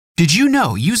Did you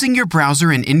know using your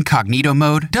browser in incognito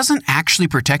mode doesn't actually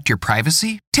protect your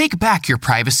privacy? Take back your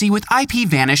privacy with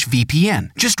IPVanish VPN.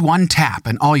 Just one tap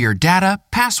and all your data,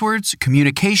 passwords,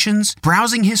 communications,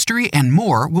 browsing history, and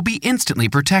more will be instantly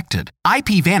protected.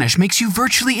 IPVanish makes you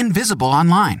virtually invisible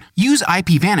online. Use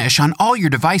IPVanish on all your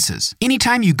devices,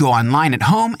 anytime you go online at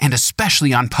home and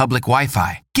especially on public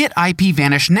Wi-Fi. Get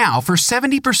IPVanish now for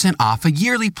 70% off a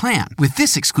yearly plan with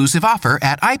this exclusive offer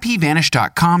at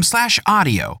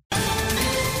ipvanish.com/audio.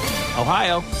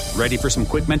 Ohio, ready for some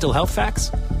quick mental health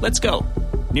facts? Let's go.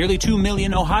 Nearly 2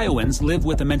 million Ohioans live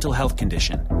with a mental health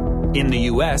condition. In the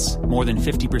U.S., more than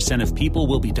 50% of people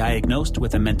will be diagnosed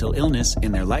with a mental illness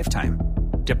in their lifetime.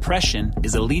 Depression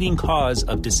is a leading cause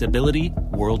of disability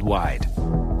worldwide.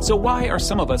 So why are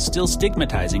some of us still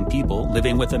stigmatizing people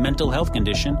living with a mental health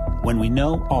condition when we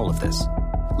know all of this?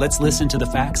 Let's listen to the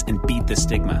facts and beat the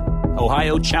stigma.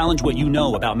 Ohio, challenge what you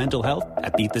know about mental health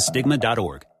at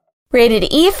beatthestigma.org.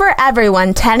 Rated E for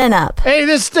everyone, 10 and up. Hey,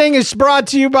 this thing is brought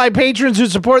to you by patrons who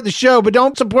support the show, but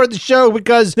don't support the show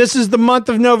because this is the month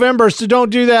of November, so don't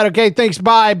do that, okay? Thanks,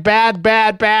 bye. Bad,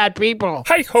 bad, bad people.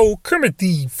 Hi-ho, Kermit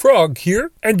the Frog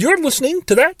here, and you're listening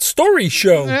to That Story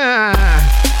Show.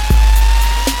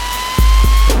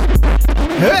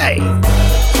 Hey!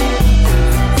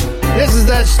 This is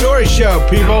That Story Show,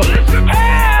 people.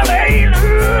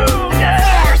 Hallelujah!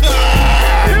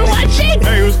 You're watching?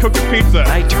 Hey, who's cooking pizza?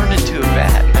 I turned into a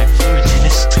bat. I flew into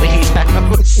this lady's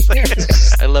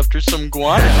house. I left her some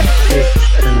guano.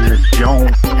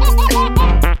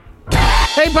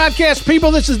 Hey, podcast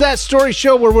people, this is That Story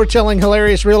Show where we're telling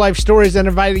hilarious real-life stories and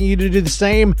inviting you to do the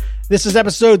same. This is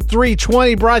episode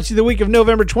 320, brought to you the week of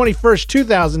November 21st,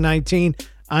 2019.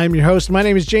 I'm your host. My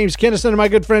name is James Kennison, and my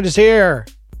good friend is here.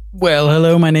 Well,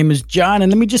 hello, my name is John,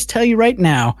 and let me just tell you right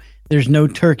now, there's no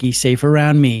turkey safe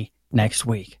around me next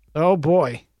week. Oh,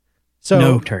 boy. So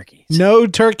no turkeys. No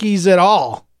turkeys at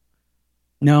all.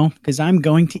 No, because I'm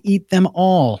going to eat them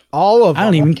all. All of them? I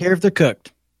don't even care if they're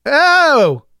cooked.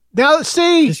 Oh! Now,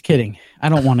 see. Just kidding. I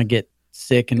don't want to get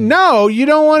sick. And no, you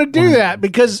don't want to do that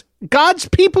because God's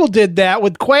people did that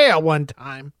with quail one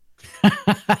time.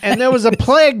 And there was a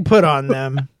plague put on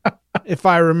them, if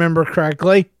I remember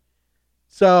correctly.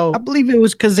 So I believe it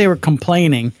was because they were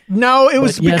complaining. No, it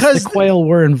was because the quail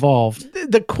were involved.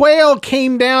 The quail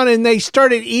came down and they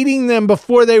started eating them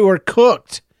before they were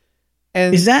cooked.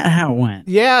 And is that how it went?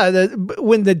 Yeah,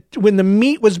 when the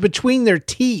meat was between their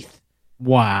teeth.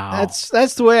 Wow,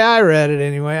 that's the way I read it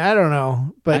anyway. I don't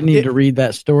know, but I need to read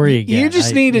that story again. You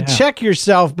just need to check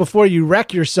yourself before you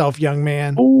wreck yourself, young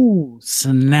man. Oh,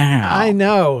 snap! I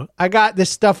know. I got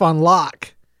this stuff on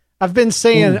lock. I've been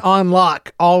saying on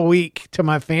lock all week to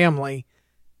my family.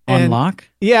 On lock?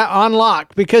 Yeah, on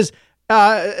lock because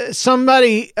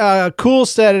somebody cool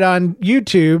said it on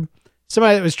YouTube.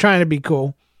 Somebody that was trying to be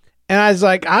cool, and I was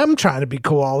like, I'm trying to be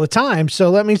cool all the time,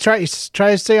 so let me try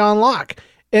to stay on lock.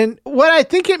 And what I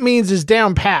think it means is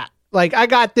down pat. Like I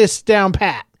got this down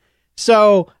pat.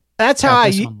 So that's how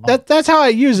that's how I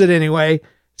use it anyway.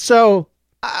 So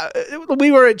we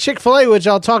were at Chick-fil-A, which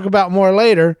I'll talk about more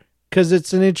later because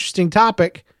it's an interesting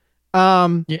topic.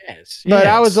 Yes. But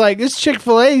I was like, this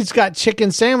Chick-fil-A's got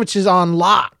chicken sandwiches on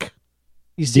lock.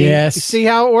 You see? Yes. You see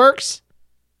how it works?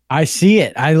 I see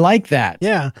it. I like that.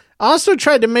 Yeah. I also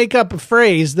tried to make up a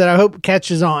phrase that I hope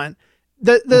catches on.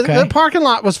 The parking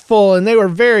lot was full and they were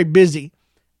very busy.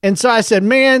 And so I said,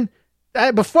 man,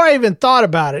 before I even thought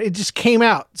about it, it just came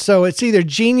out. So it's either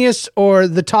genius or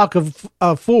the talk of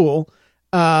a fool,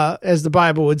 as the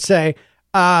Bible would say.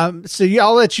 So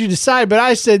I'll let you decide. But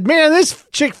I said, man, this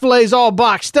Chick-fil-A is all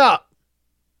boxed up.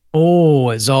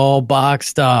 Oh, it's all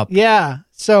boxed up. Yeah.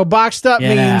 So boxed up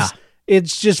means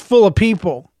it's just full of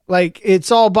people. Like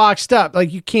it's all boxed up.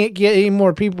 Like you can't get any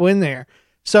more people in there.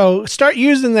 So start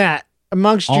using that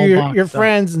amongst your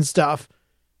friends and stuff.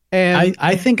 And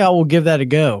I think I will give that a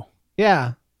go.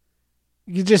 Yeah.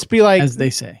 You just be like, as they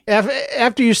say,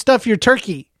 after you stuff your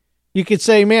turkey, you could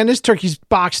say, man, this turkey's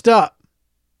boxed up.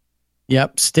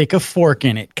 Yep. Stick a fork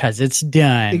in it because it's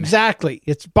done. Exactly.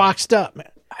 It's boxed up,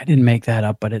 man. I didn't make that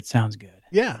up, but it sounds good.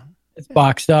 Yeah. It's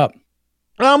boxed up.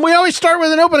 We always start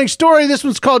with an opening story. This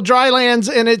one's called Drylands,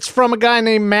 and it's from a guy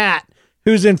named Matt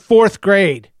who's in 4th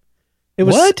grade. It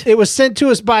was sent to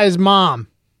us by his mom.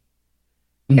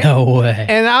 No way.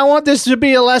 And I want this to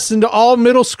be a lesson to all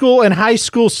middle school and high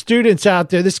school students out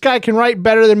there. This guy can write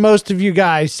better than most of you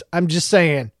guys. I'm just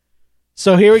saying.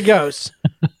 So here he goes.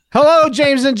 Hello,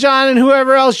 James and John and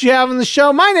whoever else you have on the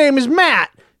show. My name is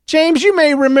Matt. James, you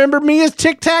may remember me as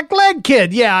Tic Tac Leg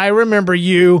Kid. Yeah, I remember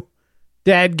you.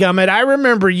 Dadgummit, I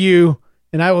remember you.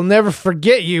 And I will never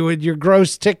forget you with your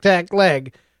gross Tic Tac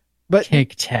leg. But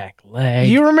Tic Tac leg.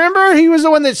 you remember he was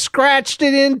the one that scratched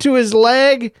it into his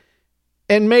leg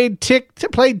and played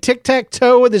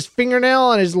tic-tac-toe with his fingernail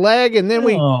on his leg, and then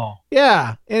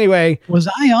yeah. Anyway, was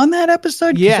I on that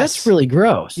episode? 'Cause yes, that's really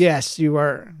gross. Yes, you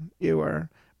were.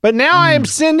 But now I am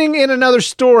sending in another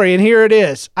story, and here it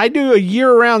is. I do a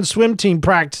year-round swim team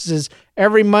practices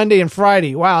every Monday and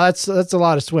Friday. Wow, that's a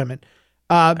lot of swimming.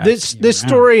 This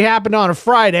story happened on a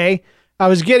Friday. I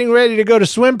was getting ready to go to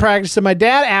swim practice, and my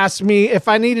dad asked me if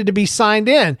I needed to be signed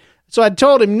in. So I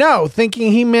told him no,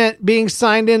 thinking he meant being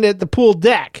signed in at the pool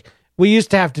deck. We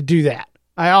used to have to do that.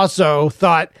 I also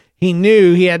thought he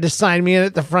knew he had to sign me in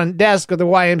at the front desk of the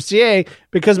YMCA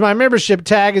because my membership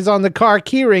tag is on the car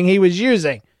keyring he was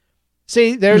using.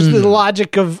 See, there's the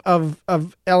logic of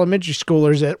elementary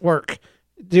schoolers at work.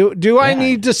 Do I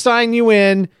need to sign you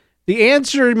in? The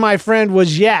answer, my friend,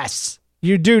 was yes.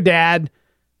 You do, Dad.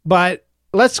 But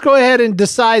let's go ahead and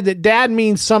decide that Dad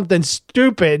means something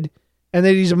stupid and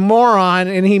that he's a moron,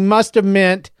 and he must have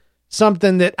meant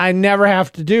something that I never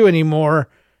have to do anymore.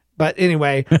 But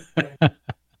anyway,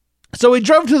 so we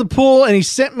drove to the pool, and he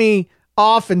sent me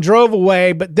off and drove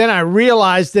away, but then I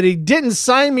realized that he didn't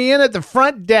sign me in at the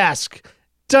front desk.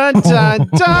 Dun, dun,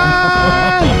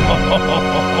 dun!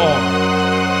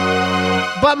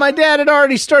 But my dad had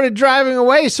already started driving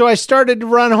away, so I started to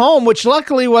run home, which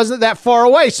luckily wasn't that far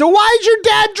away. So why is your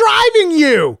dad driving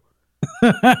you?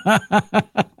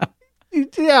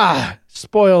 Yeah,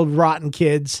 spoiled, rotten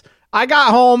kids. I got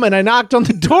home and I knocked on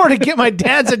the door to get my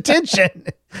dad's attention,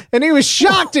 and he was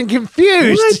shocked and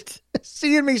confused. What?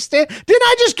 Seeing me stand. Didn't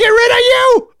I just get rid of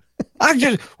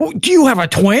you? Do you have a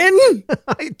twin?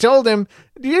 I told him,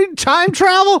 do you time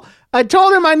travel? I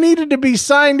told him I needed to be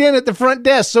signed in at the front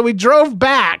desk, so we drove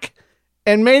back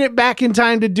and made it back in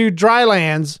time to do dry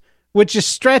lands, which is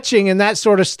stretching and that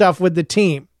sort of stuff with the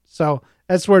team. So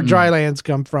that's where dry lands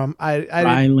come from. I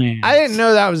didn't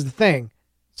know that was the thing.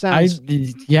 I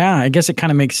guess it kind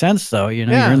of makes sense, though. You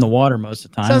know, you're in the water most of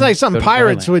the time. Sounds like something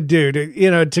pirates would do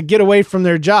to get away from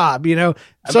their job.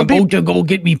 Some people go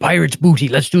get me pirate's booty.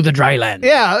 Let's do the dry land.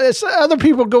 Yeah, other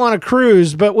people go on a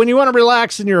cruise, but when you want to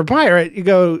relax and you're a pirate, you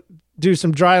go do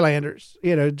some dry lands.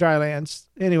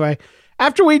 Anyway,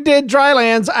 after we did dry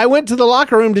lands, I went to the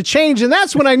locker room to change, and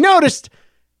that's when I noticed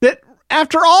that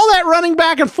after all that running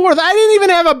back and forth, I didn't even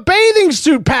have a bathing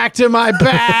suit packed in my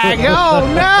bag.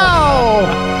 Oh, no.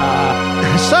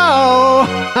 So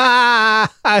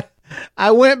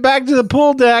I went back to the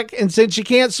pool deck, and since you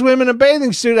can't swim in a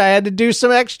bathing suit, I had to do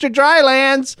some extra dry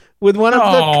lands with one of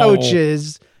the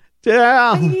coaches.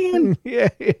 Yeah.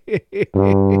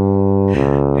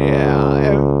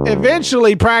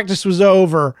 Eventually, practice was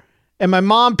over, and my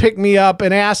mom picked me up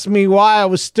and asked me why I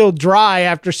was still dry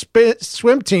after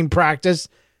swim team practice.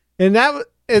 And that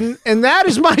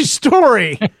is my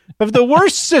story of the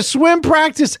worst swim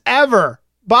practice ever.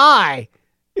 Bye.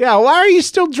 Yeah, why are you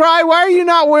still dry? Why are you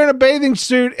not wearing a bathing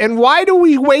suit? And why do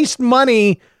we waste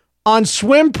money on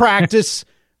swim practice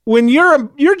when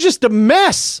you're just a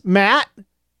mess, Matt?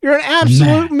 You're an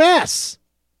absolute mess.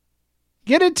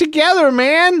 Get it together,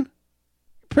 man.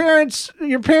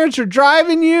 Your parents are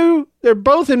driving you. They're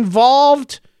both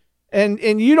involved, and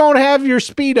you don't have your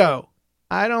Speedo.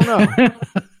 I don't know.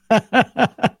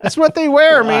 That's what they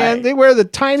wear, man. They wear the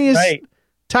tiniest,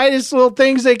 tightest little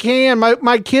things they can.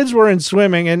 My kids were in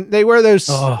swimming, and they wear those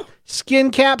skin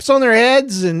caps on their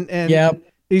heads and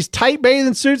these tight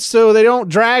bathing suits so they don't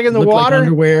drag in the water. Like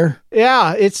underwear.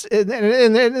 Yeah, and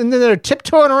then they're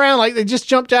tiptoeing around like they just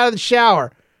jumped out of the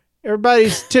shower.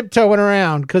 Everybody's tiptoeing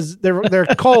around because they're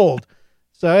cold.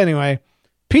 So anyway,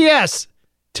 P.S.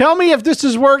 Tell me if this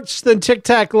is worse than Tic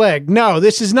Tac Leg. No,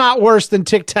 this is not worse than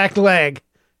Tic Tac Leg.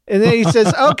 And then he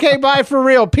says, okay, bye for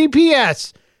real.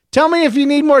 P.P.S. Tell me if you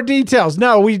need more details.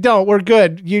 No, we don't. We're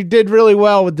good. You did really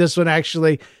well with this one,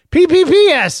 actually.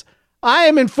 P.P.P.S. I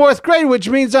am in 4th grade, which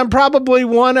means I'm probably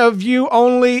one of you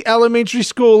only elementary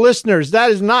school listeners.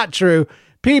 That is not true.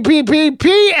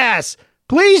 P.P.P.P.S.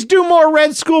 Please do more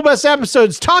Red School Bus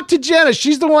episodes. Talk to Jenna.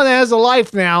 She's the one that has a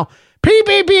life now.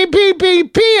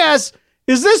 P.P.P.P.P.S.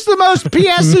 Is this the most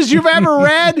PSs you've ever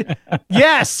read?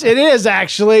 Yes, it is,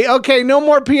 actually. Okay, no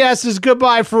more PSs.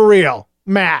 Goodbye for real.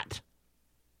 Matt.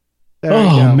 There you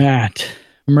go. Matt.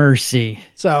 Mercy.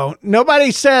 So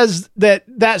nobody says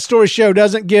that story show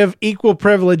doesn't give equal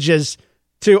privileges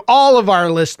to all of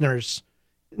our listeners,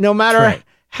 no matter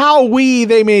how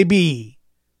they may be.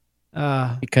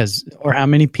 Or how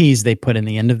many P's they put in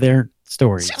the end of their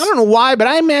stories. I don't know why, but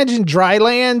I imagine dry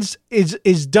lands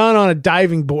is done on a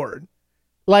diving board.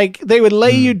 Like they would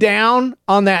lay you down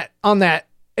on that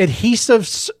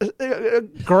adhesive,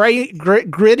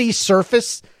 gritty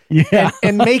surface, Yeah.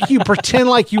 and make you pretend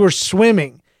like you were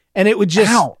swimming. And it would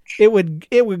just, Ouch. it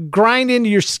would grind into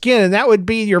your skin. And that would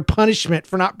be your punishment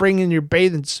for not bringing your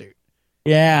bathing suit.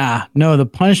 Yeah. No, the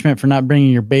punishment for not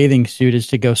bringing your bathing suit is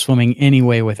to go swimming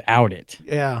anyway without it.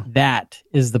 Yeah. That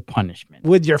is the punishment.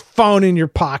 With your phone in your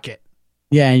pocket.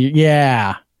 Yeah.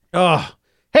 Yeah. Oh,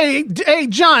 hey,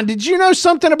 John, did you know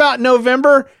something about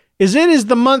November? It is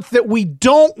the month that we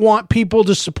don't want people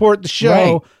to support the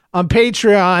show on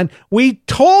Patreon. We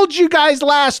told you guys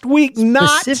last week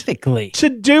not Specifically to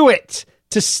do it,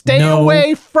 to stay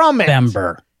away from it.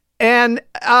 November. And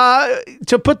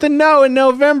to put the no in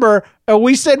November,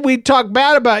 we said we'd talk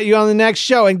bad about you on the next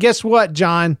show. And guess what,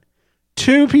 John?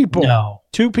 Two people.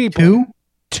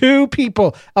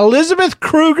 Elizabeth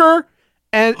Kruger,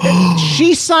 and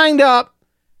she signed up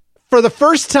for the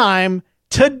first time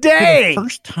today. For the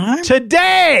first time?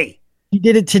 Today. You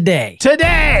did it today.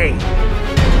 Today.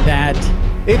 That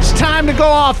It's time to go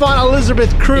off on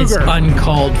Elizabeth is Kruger.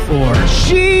 uncalled for.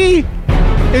 She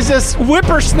is a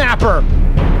whippersnapper.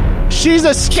 She's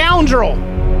a scoundrel.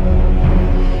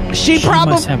 She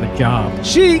probably must have a job.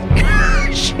 She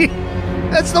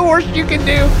that's the worst you can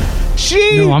do.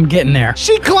 No, I'm getting there.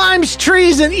 She climbs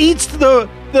trees and eats the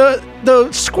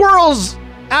squirrels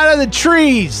out of the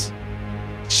trees.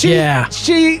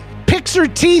 She picks her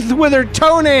teeth with her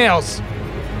toenails.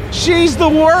 She's the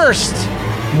worst.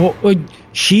 Well,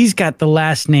 she's got the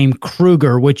last name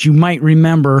Kruger, which you might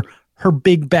remember. Her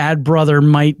big bad brother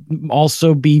might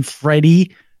also be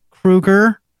Freddy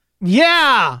Krueger.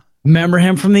 Yeah. Remember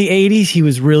him from the 80s? He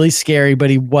was really scary, but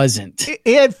he wasn't.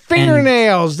 He had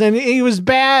fingernails and he was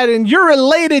bad, and you're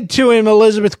related to him,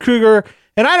 Elizabeth Kruger,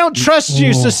 and I don't trust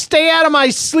you, so stay out of my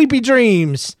sleepy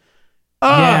dreams.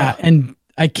 Yeah, and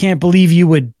I can't believe you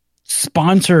would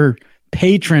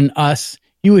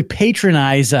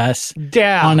patronize us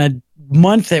on a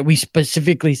month that we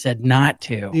specifically said not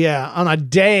to. Yeah, on a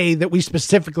day that we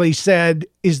specifically said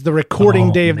is the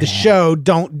recording day of the show.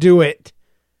 Don't do it.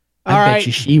 I bet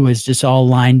you she was just all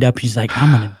lined up. She's like,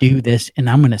 I'm going to do this and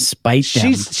I'm going to spite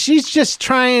them. She's just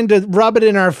trying to rub it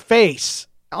in our face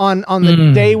on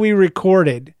the day we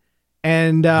recorded.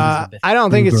 And I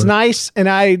don't think it's nice. And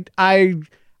I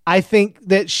think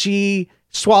that she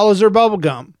swallows her bubble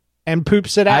gum and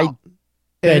poops it out.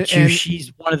 Bet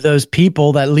she's one of those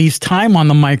people that leaves time on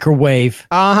the microwave.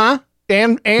 Uh-huh.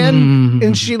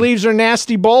 And she leaves her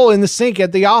nasty bowl in the sink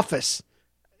at the office.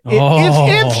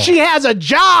 If she has a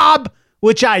job,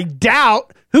 which I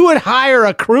doubt, who would hire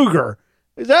a Kruger?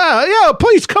 Yeah,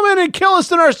 please come in and kill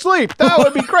us in our sleep. That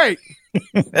would be great.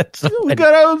 We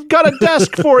got a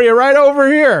desk for you right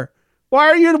over here. Why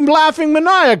are you laughing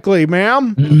maniacally,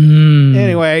 ma'am?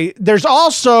 Anyway, there's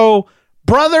also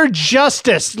Brother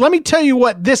Justice. Let me tell you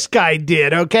what this guy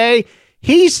did, okay?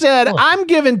 He said, I'm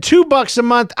giving $2 a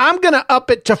month. I'm going to up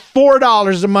it to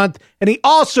 $4 a month. And he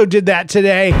also did that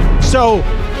today. So,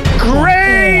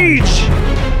 rage!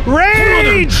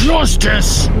 Brother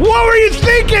Justice! What were you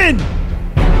thinking?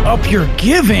 Up your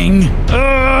giving?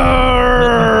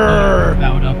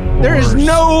 There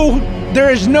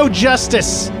is no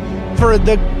justice for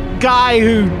the guy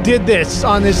who did this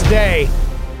on this day.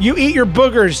 You eat your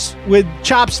boogers with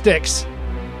chopsticks,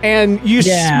 and you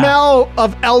smell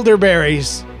of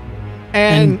elderberries,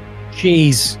 and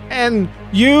cheese, and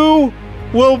you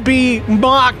will be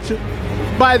mocked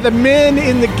by the men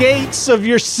in the gates of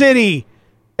your city,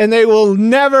 and they will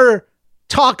never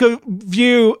talk of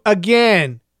you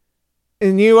again.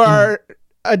 And you are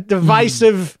a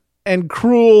divisive and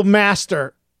cruel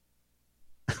master.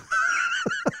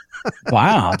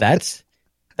 Wow, that's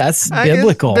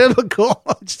biblical. Biblical.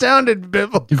 It sounded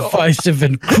biblical. Divisive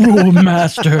and cruel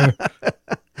master.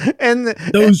 And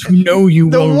those who know you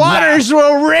the will waters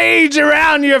will rage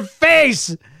around your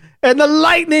face, and the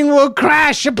lightning will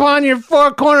crash upon your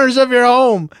four corners of your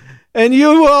home, and you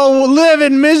will live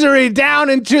in misery down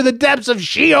into the depths of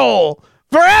Sheol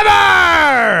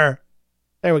forever.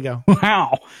 There we go.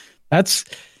 Wow. That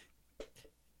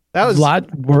was a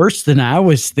lot worse than I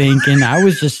was thinking. I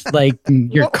was just like,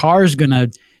 your car's going to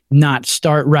not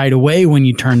start right away when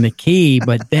you turn the key,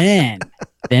 but then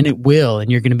it will.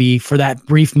 And you're going to be, for that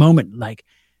brief moment, like,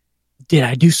 did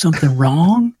I do something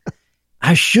wrong?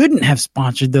 I shouldn't have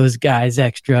sponsored those guys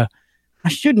extra. I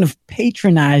shouldn't have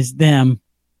patronized them.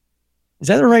 Is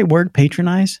that the right word?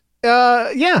 Patronize?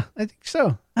 Yeah, I think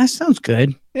so. That sounds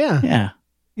good. Yeah. Yeah.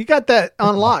 You got that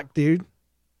on lock, dude.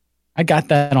 I got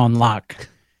that on lock.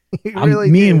 Really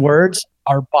me and words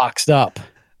are boxed up.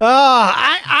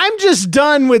 I'm just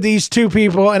done with these two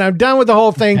people, and I'm done with the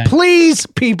whole thing. Okay. Please,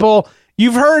 people,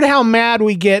 you've heard how mad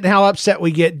we get and how upset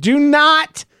we get. Do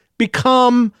not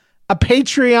become a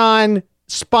Patreon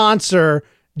sponsor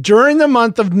during the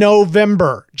month of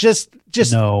November. Just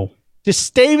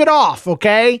stave it off,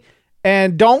 okay?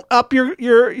 And don't up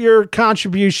your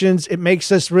contributions. It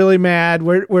makes us really mad.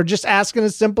 We're just asking a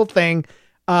simple thing.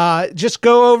 Just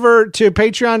go over to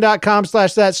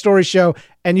patreon.com/thatstoryshow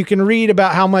and you can read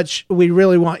about how much we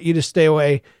really want you to stay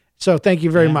away. So thank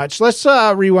you very much. Let's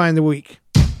rewind the week.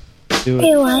 Do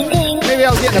it. Maybe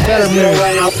I'll get in a better mood.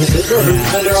 I'm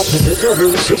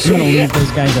gonna leave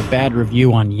those guys a bad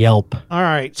review on Yelp. All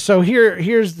right. So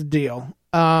here's the deal.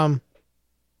 I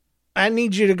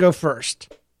need you to go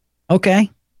first. Okay,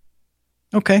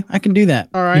 I can do that.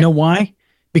 All right. You know why?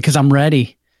 Because I'm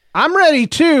ready. I'm ready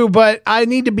too, but I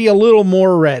need to be a little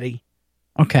more ready.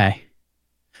 Okay.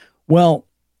 Well,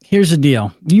 here's the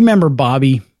deal. Do you remember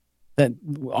Bobby? That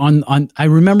I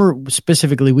remember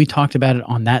specifically we talked about it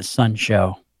on That Sun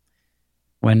show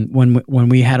when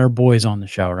we had our boys on the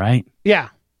show, right? Yeah.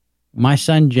 My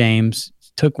son James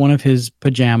took one of his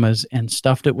pajamas and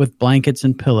stuffed it with blankets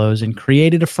and pillows and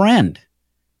created a friend.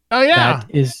 Oh yeah. That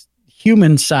is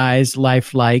human size,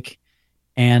 lifelike,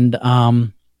 and so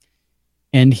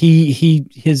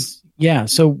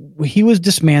he was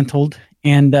dismantled.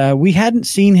 And we hadn't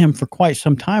seen him for quite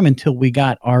some time until we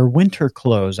got our winter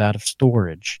clothes out of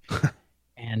storage.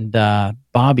 And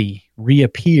Bobby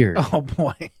reappeared. Oh,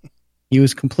 boy. He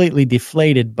was completely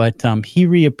deflated, but he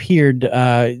reappeared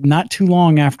not too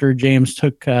long after James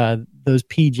took those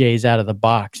PJs out of the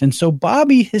box. And so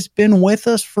Bobby has been with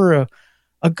us for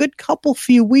a good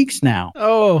few weeks now.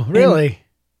 Oh, really? And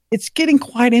it's getting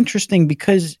quite interesting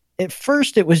because at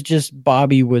first it was just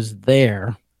Bobby was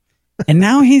there. And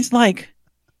now he's like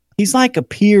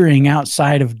appearing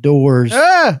outside of doors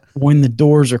when the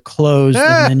doors are closed,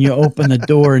 and then you open the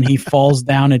door and he falls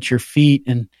down at your feet,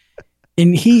 and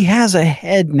he has a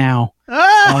head now.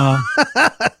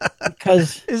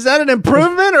 Because is that an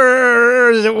improvement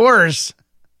or is it worse?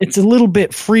 It's a little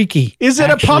bit freaky. Is it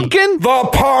actually a pumpkin? The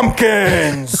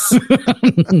pumpkins.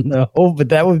 No, but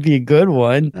that would be a good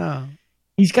one. Oh.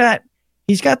 He's got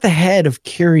the head of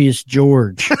Curious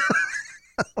George.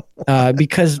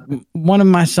 Because one of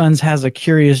my sons has a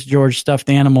Curious George stuffed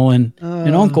animal, and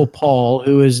Uncle Paul,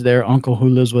 who is their uncle who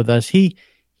lives with us, he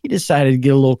decided to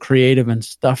get a little creative and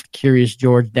stuffed Curious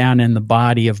George down in the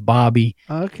body of Bobby.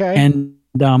 Okay. And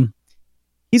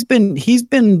he's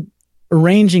been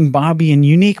arranging Bobby in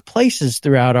unique places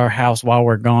throughout our house while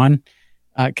we're gone,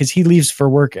 because he leaves for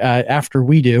work after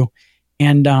we do.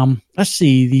 And let's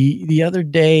see, the other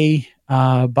day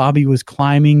Bobby was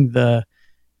climbing the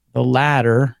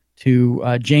ladder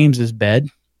to James's bed,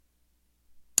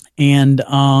 and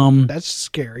that's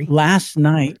scary. Last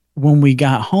night when we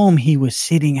got home, he was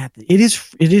sitting at it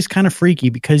is kind of freaky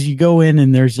because you go in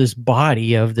and there's this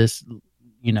body of this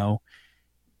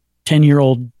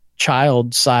 10-year-old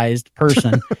child-sized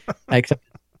person, except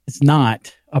it's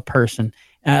not a person.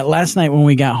 Last night when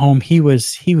we got home, he was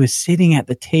sitting at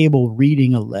the table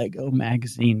reading a Lego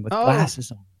magazine with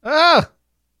glasses on.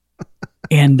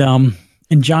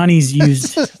 And Johnny's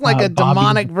used this is like a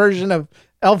demonic version of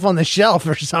Elf on the Shelf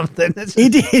or something.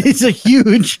 It's a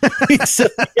huge.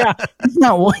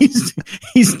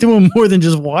 He's doing more than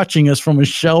just watching us from a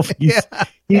shelf.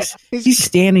 He's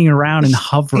standing around and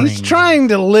hovering. He's trying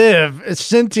to live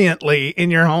sentiently in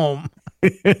your home.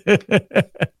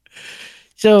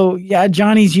 So yeah,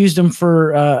 Johnny's used him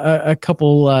for a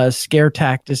couple scare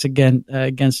tactics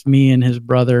against me and his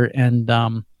brother, and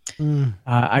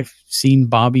I've seen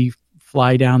Bobby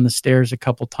fly down the stairs a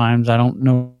couple times. I don't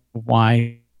know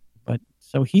why, but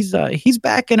so he's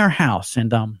back in our house,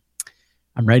 and I'm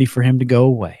ready for him to go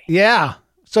away. Yeah.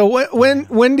 So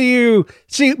when do you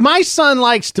see? My son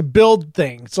likes to build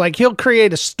things. Like he'll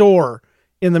create a store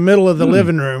in the middle of the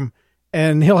living room,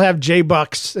 and he'll have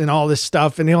J-Bucks and all this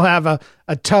stuff, and he'll have a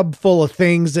tub full of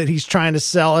things that he's trying to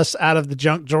sell us out of the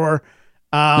junk drawer.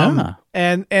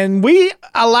 And we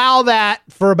allow that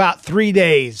for about 3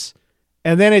 days.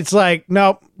 And then it's like,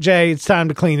 nope, Jay, it's time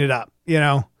to clean it up.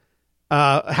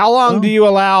 How long do you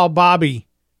allow Bobby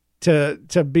to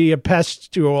be a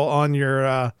pestule on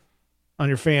your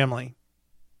family?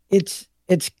 It's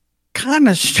kind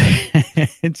of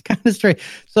it's kind of straight.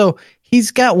 So he's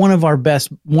got one of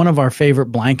our favorite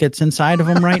blankets inside of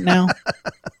him right now.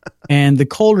 And the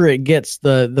colder it gets,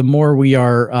 the more we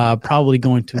are probably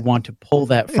going to want to pull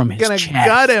that from his chest. You're gonna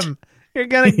gut him. You're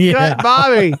gonna gut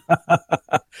Bobby.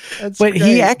 But great.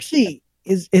 He actually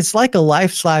is. It's like a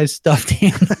life-size stuffed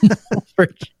animal for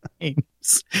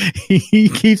James. He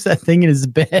keeps that thing in his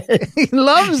bed. He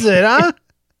loves it, huh?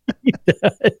 He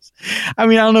does. I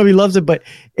mean, I don't know if he loves it, but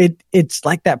it's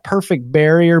like that perfect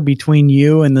barrier between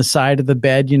you and the side of the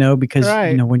bed, because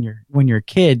when you're a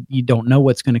kid, you don't know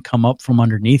what's going to come up from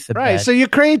underneath the bed. Right. So you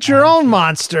create your own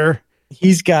monster.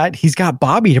 He's got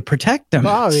Bobby to protect him.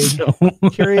 Bobby,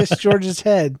 Curious George's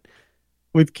head.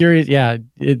 With Curious,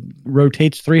 it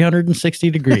rotates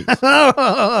 360 degrees.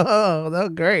 Oh,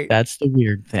 great. That's the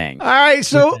weird thing. All right,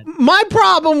 so my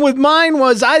problem with mine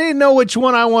was I didn't know which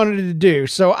one I wanted to do,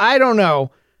 so I don't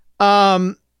know.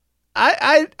 I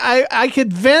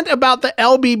could vent about the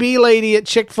LBB lady at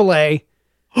Chick-fil-A.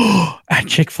 At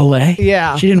Chick-fil-A?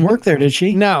 Yeah. She didn't work there, did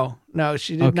she? No,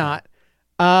 she did not.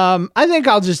 I think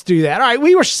I'll just do that. All right,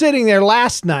 we were sitting there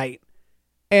last night,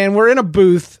 and we're in a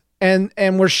booth. And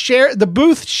the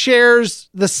booth shares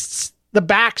the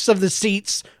backs of the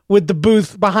seats with the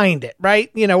booth behind it, right?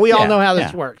 We all know how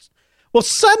this works. Well,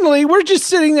 suddenly we're just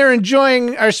sitting there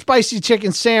enjoying our spicy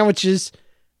chicken sandwiches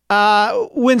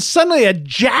when suddenly a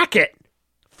jacket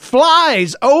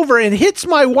flies over and hits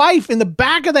my wife in the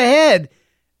back of the head.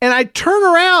 And I turn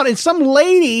around and some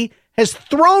lady has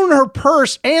thrown her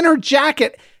purse and her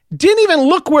jacket, didn't even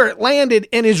look where it landed,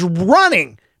 and is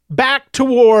running back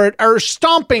toward, or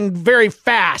stomping very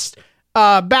fast,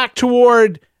 back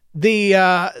toward the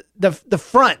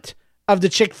front of the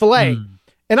Chick-fil-A.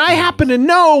 And I happen to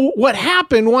know what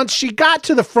happened once she got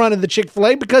to the front of the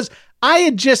Chick-fil-A because I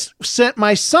had just sent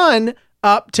my son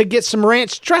up to get some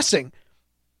ranch dressing.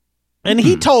 And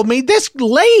he told me this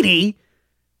lady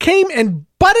came and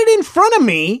butted in front of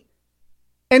me,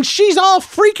 and she's all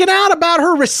freaking out about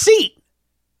her receipt.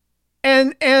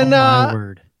 And my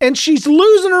word. And she's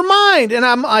losing her mind. And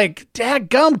I'm like,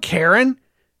 dadgum, Karen.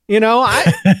 Because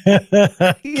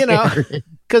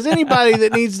anybody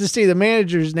that needs to see the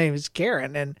manager's name is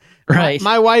Karen. And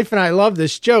my wife and I love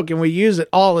this joke, and we use it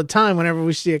all the time whenever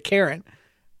we see a Karen.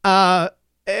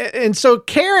 And so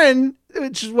Karen,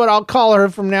 which is what I'll call her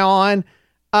from now on,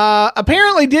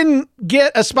 apparently didn't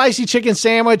get a spicy chicken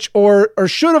sandwich or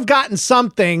should have gotten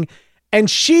something. And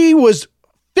she was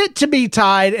fit to be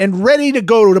tied and ready to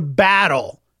go to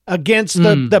battle against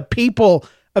the people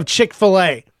of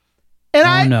Chick-fil-A. And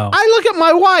I look at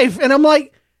my wife and I'm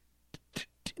like,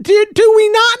 do we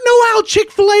not know how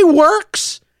Chick-fil-A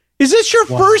works? Is this your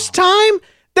first time?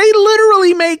 They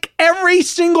literally make every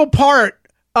single part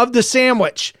of the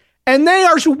sandwich, and they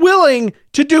are willing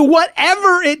to do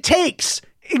whatever it takes,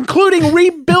 including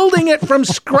rebuilding it from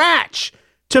scratch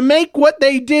to make what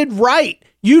they did right.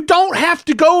 You don't have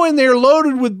to go in there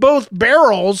loaded with both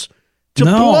barrels to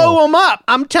blow them up.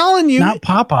 I'm telling you. Not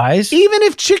Popeyes. Even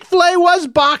if Chick-fil-A was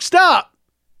boxed up,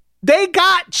 they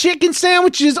got chicken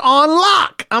sandwiches on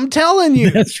lock. I'm telling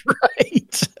you. That's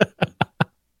right.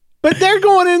 But they're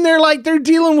going in there like they're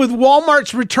dealing with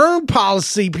Walmart's return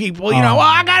policy people.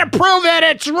 I got to prove it.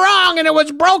 It's wrong and it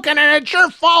was broken and it's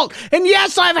your fault. And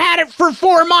yes, I've had it for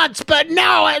 4 months, but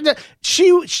no. It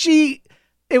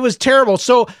was terrible.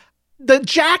 So the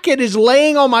jacket is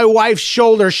laying on my wife's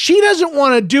shoulder. She doesn't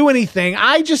want to do anything.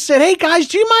 I just said, hey, guys,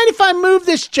 do you mind if I move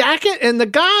this jacket? And the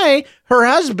guy, her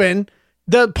husband,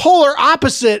 the polar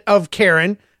opposite of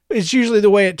Karen, it's usually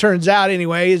the way it turns out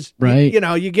anyway, is, right.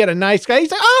 You get a nice guy.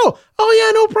 He's like, oh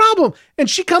yeah, no problem. And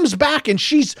she comes back and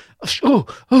she's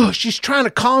trying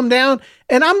to calm down.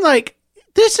 And I'm like,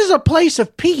 this is a place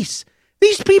of peace.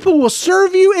 These people will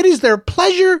serve you. It is their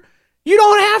pleasure. You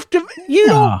don't have to,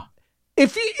 don't.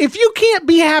 If you can't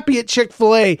be happy at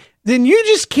Chick-fil-A, then you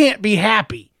just can't be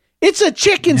happy. It's a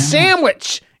chicken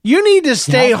sandwich. You need to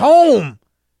stay home.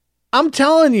 I'm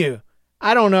telling you.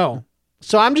 I don't know.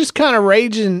 So I'm just kind of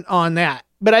raging on that.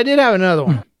 But I did have another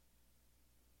one.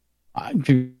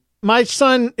 My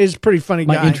son is a pretty funny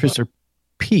guy. My interests are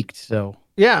piqued, so.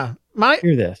 Yeah.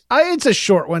 Hear this. It's a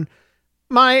short one.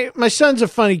 My son's a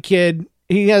funny kid.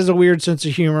 He has a weird sense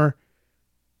of humor.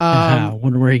 I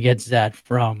wonder where he gets that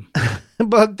from.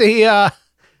 But the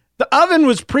oven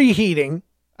was preheating.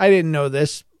 I didn't know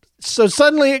this. So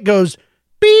suddenly it goes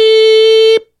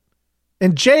beep.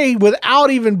 And Jay,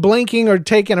 without even blinking or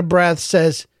taking a breath,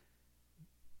 says,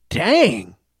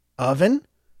 dang, oven,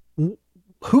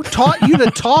 who taught you to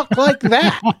talk like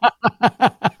that?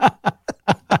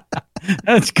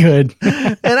 That's good.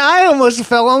 And I almost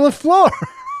fell on the floor.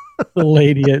 The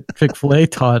lady at Chick-fil-A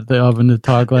taught the oven to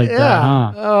talk like that,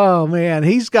 huh? Oh man,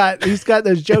 he's got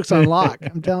those jokes on lock.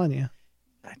 I'm telling you.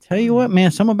 I tell you what, man,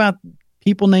 some about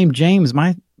people named James.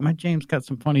 My James got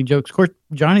some funny jokes. Of course,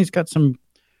 Johnny's got some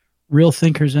real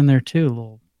thinkers in there too,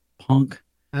 little punk.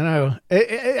 I know.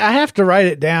 I have to write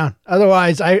it down.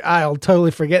 Otherwise, I'll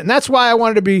totally forget. And that's why I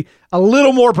wanted to be a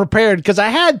little more prepared, because I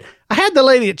had the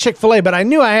lady at Chick-fil-A, but I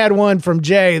knew I had one from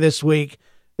Jay this week.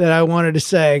 that I wanted to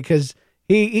say because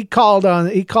he called out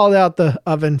the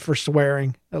oven for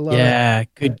swearing. I love it. Yeah,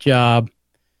 good job.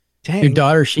 Dang, Your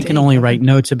daughter, she can only write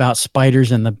notes about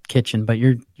spiders in the kitchen, but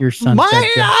your son.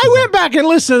 I went back and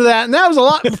listened to that, and that was a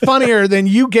lot funnier than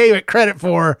you gave it credit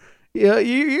for.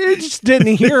 You just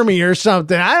didn't hear me or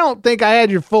something. I don't think I had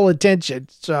your full attention,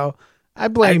 so I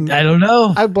blame. I don't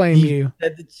know. I blame you.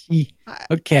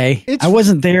 Okay, I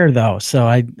wasn't there though,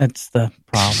 so that's the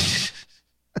problem.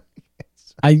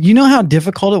 You know how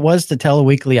difficult it was to tell a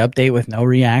weekly update with no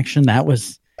reaction? That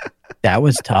was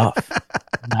tough.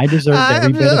 And I deserved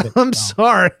every bit of it. I'm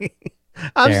sorry.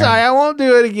 I'm sorry. I won't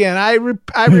do it again.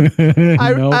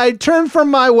 I turn from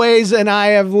my ways and I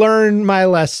have learned my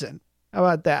lesson. How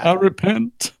about that? I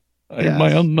repent.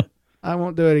 Yes. I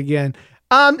won't do it again.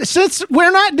 Since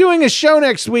we're not doing a show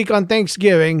next week on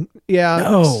Thanksgiving,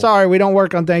 sorry, we don't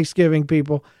work on Thanksgiving,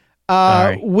 people.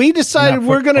 We decided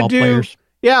we're going to do. Players.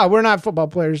 Yeah, we're not football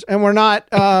players, and we're not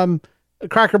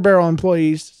Cracker Barrel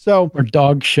employees. So we're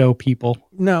dog show people.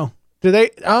 No, do they?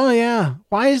 Oh yeah.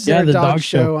 Why is there a dog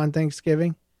show on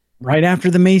Thanksgiving? Right after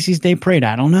the Macy's Day Parade.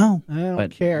 I don't know. I don't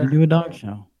care. We do a dog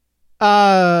show.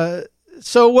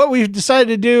 So what we've decided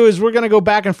to do is we're going to go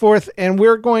back and forth, and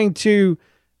we're going to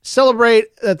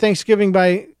celebrate Thanksgiving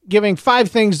by giving 5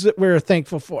 things that we're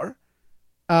thankful for.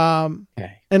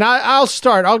 Okay. And I'll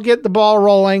start. I'll get the ball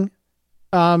rolling.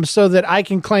 So that I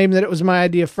can claim that it was my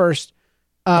idea first.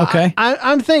 Okay.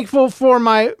 I'm thankful for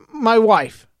my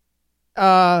wife.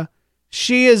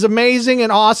 She is amazing and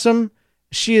awesome.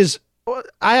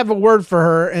 I have a word for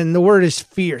her, and the word is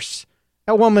fierce.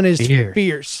 That woman is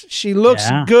fierce. She looks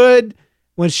good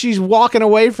when she's walking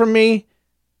away from me.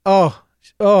 I'm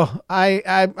going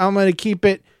to keep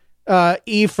it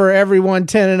E for everyone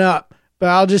 10 and up, but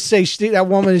I'll just say that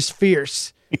woman is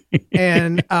fierce.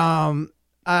 And,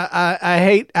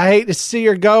 I hate to see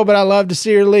her go, but I love to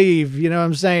see her leave. You know what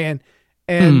I'm saying?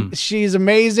 And she's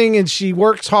amazing, and she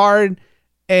works hard,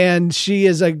 and she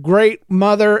is a great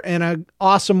mother and an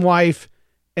awesome wife,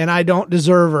 and I don't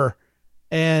deserve her.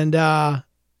 And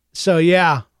so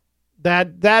yeah,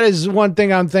 that is one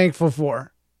thing I'm thankful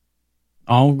for.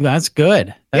 Oh, that's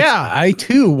good. I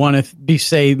too want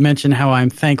to mention how I'm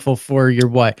thankful for your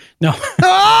wife. No.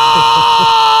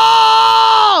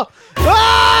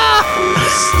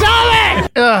 Stop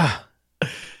it!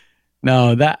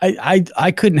 No, that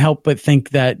I couldn't help but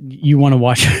think that you want to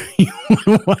watch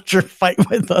her fight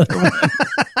with other women.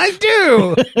 I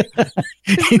do.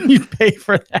 And you pay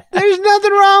for that. There's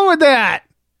nothing wrong with that.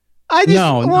 I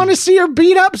just want to see her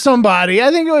beat up somebody.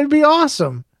 I think it would be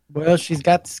awesome. Well, she's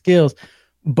got the skills,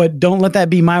 but don't let that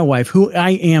be my wife, who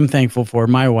I am thankful for.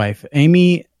 My wife,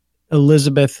 Amy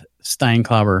Elizabeth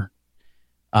Steinklauber.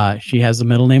 She has the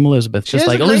middle name Elizabeth, just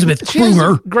like Elizabeth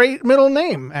Kruger. Great middle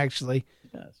name, actually.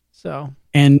 She does. So,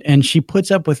 and she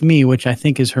puts up with me, which I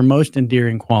think is her most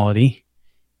endearing quality.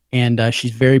 And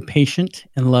she's very patient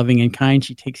and loving and kind.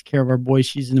 She takes care of our boys.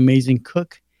 She's an amazing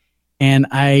cook. And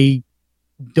I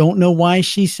don't know why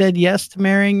she said yes to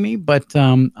marrying me, but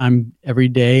every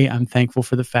day I'm thankful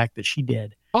for the fact that she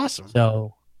did. Awesome.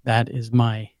 So that is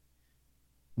my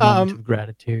moment of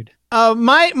gratitude.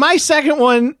 My second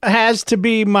one has to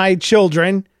be my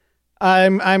children.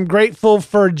 I'm grateful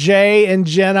for Jay and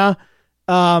Jenna.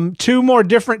 2 more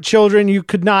different children you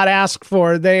could not ask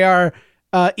for. They are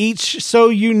each so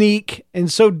unique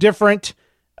and so different,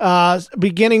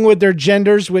 beginning with their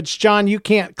genders, which, John, you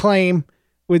can't claim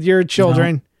with your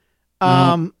children.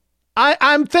 No.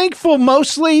 I'm thankful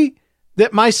mostly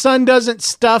that my son doesn't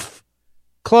stuff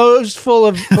clothes full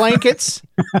of blankets.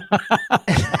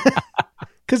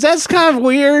 Because that's kind of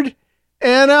weird.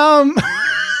 And I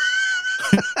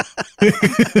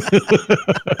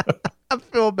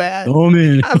feel bad. Oh,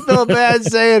 man. I feel bad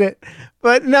saying it.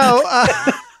 But no,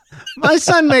 my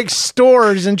son makes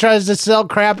stores and tries to sell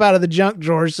crap out of the junk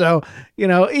drawer. So,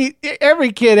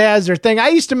 every kid has their thing. I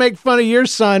used to make fun of your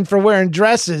son for wearing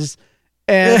dresses.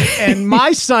 And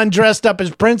my son dressed up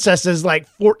as princesses like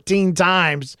 14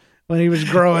 times when he was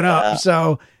growing up.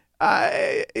 So,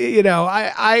 I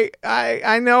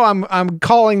know I'm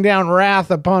calling down wrath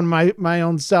upon my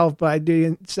own self by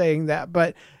saying that,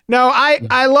 but no,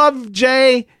 I love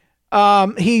Jay.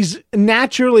 He's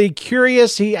naturally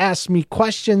curious. He asks me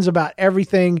questions about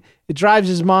everything. It drives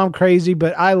his mom crazy,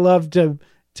 but I love to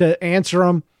answer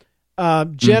them.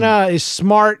 Jenna is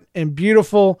smart and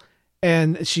beautiful,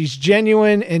 and she's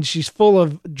genuine, and she's full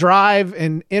of drive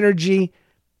and energy,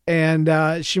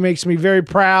 and she makes me very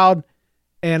proud.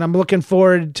 And I'm looking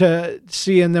forward to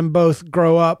seeing them both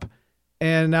grow up.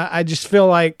 And I just feel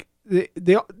like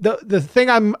the thing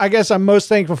I'm most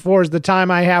thankful for is the time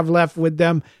I have left with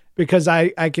them, because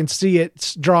I can see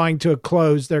it's drawing to a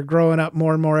close. They're growing up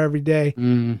more and more every day.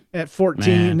 At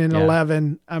 14 and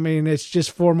 11. I mean, it's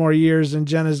just 4 more years and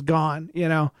Jenna's gone, you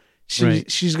know.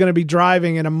 She's going to be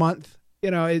driving in a month. You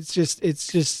know, it's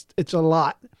a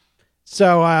lot.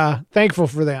 So thankful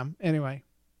for them anyway.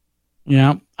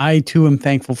 Yeah, I too am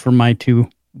thankful for my 2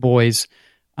 boys.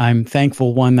 I'm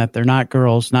thankful, one, that they're not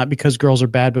girls, not because girls are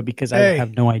bad, but because I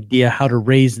have no idea how to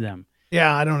raise them.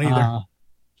 Yeah, I don't either.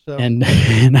 So and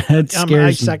that scares me.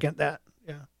 I second that.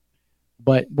 Yeah.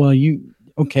 But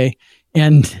okay.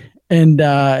 And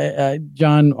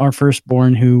John, our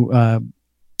firstborn,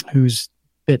 who's a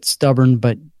bit stubborn,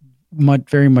 but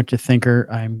very much a thinker.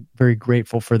 I'm very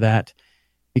grateful for that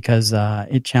because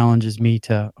it challenges me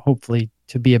to hopefully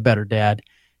to be a better dad.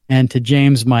 And to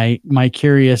James, my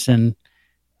curious and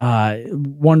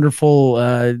wonderful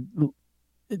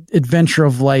adventure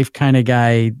of life kind of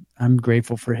guy, I'm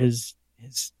grateful for his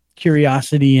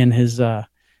curiosity and his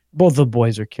both the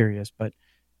boys are curious, but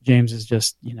James is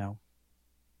just,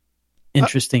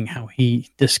 interesting how he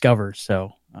discovers.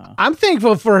 So I'm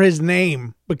thankful for his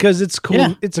name because it's cool.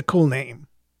 Yeah. It's a cool name.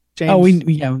 James.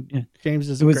 James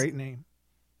is a great name.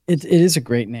 It is a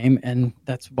great name, and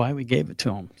that's why we gave it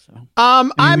to him. So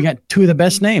we got 2 of the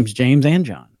best names, James and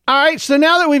John. All right, so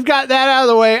now that we've got that out of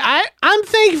the way, I'm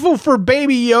thankful for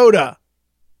Baby Yoda.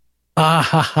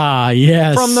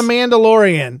 Yes. From The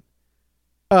Mandalorian,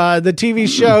 the TV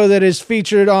show that is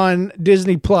featured on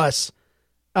Disney Plus.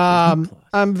 I'm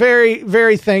very,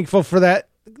 very thankful for that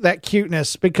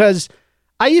cuteness because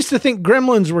I used to think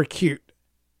gremlins were cute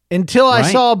until I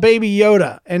saw Baby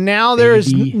Yoda, and now there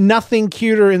is nothing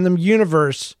cuter in the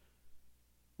universe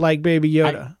like Baby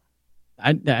Yoda.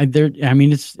 I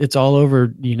mean, it's all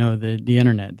over, the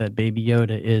internet that Baby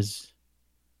Yoda is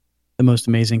the most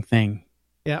amazing thing.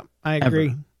 Yeah, I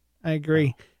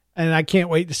agree. And I can't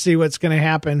wait to see what's going to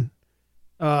happen.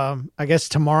 I guess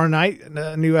tomorrow night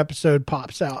a new episode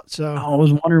pops out. So I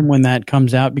was wondering when that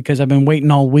comes out because I've been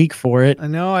waiting all week for it. I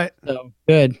know it. So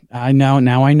good.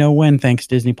 Now I know when. Thanks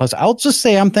Disney Plus. I'll just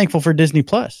say I'm thankful for Disney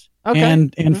Plus. Okay.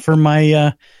 And for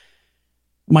my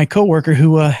my coworker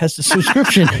who has the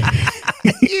subscription.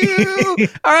 You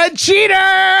are a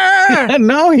cheater.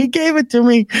 No, he gave it to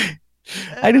me.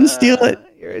 I didn't steal it.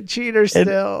 You're a cheater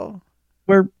still.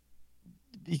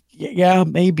 Yeah,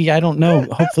 maybe. I don't know.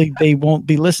 Hopefully they won't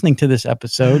be listening to this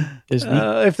episode, Disney.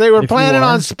 If they were planning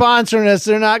on sponsoring us,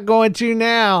 they're not going to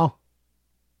now.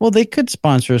 Well, they could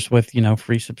sponsor us with,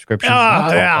 free subscriptions.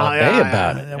 All day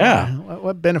about it. Yeah.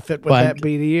 What benefit would that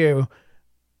be to you?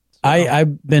 So.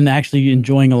 I've been actually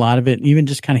enjoying a lot of it, even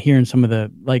just kind of hearing some of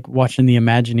the, like watching the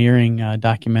Imagineering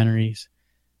documentaries.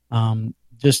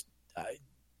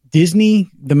 Disney,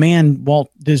 the man, Walt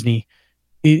Disney,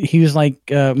 he was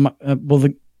like,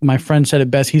 my friend said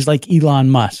it best. He's like Elon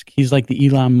Musk. He's like the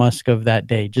Elon Musk of that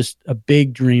day, just a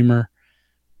big dreamer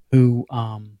who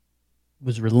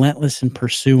was relentless in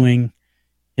pursuing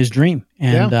his dream.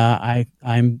 And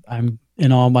I'm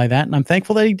in awe by that. And I'm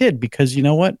thankful that he did because you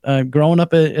know what? Growing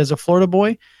up as a Florida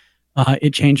boy,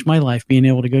 it changed my life being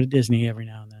able to go to Disney every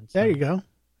now and then. So. There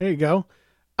you go.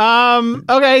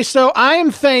 Okay, so I am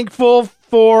thankful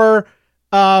for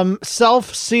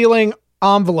self-sealing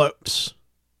envelopes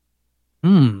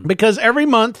because every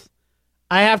month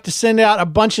I have to send out a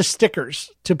bunch of stickers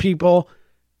to people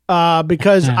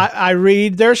because I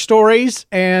read their stories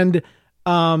and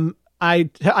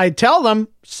I tell them,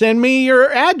 send me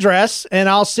your address and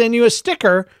I'll send you a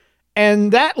sticker.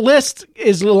 And that list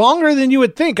is longer than you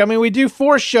would think. I mean, we do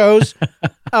 4 shows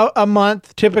a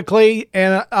month typically,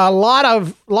 and a lot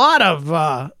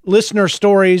of listener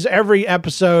stories every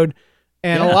episode,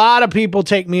 and a lot of people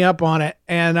take me up on it.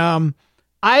 And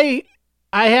I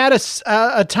had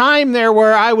a time there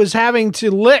where I was having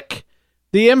to lick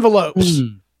the envelopes.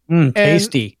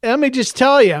 Tasty. Let me just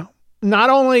tell you, not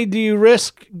only do you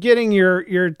risk getting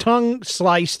your tongue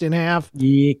sliced in half,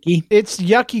 yucky. It's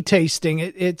yucky tasting.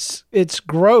 It's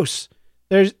gross.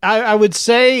 I would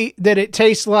say that it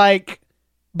tastes like,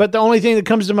 but the only thing that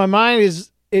comes to my mind is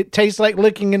it tastes like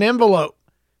licking an envelope.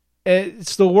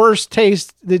 It's the worst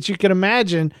taste that you can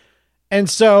imagine. And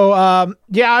so,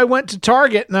 I went to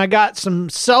Target and I got some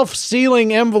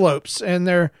self-sealing envelopes, and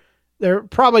they're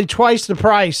probably twice the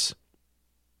price.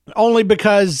 Only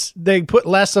because they put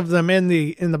less of them in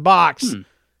the box.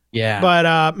 Yeah.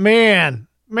 But man,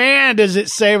 does it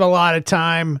save a lot of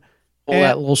time. Pull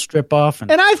that little strip off.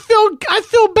 And I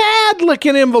feel bad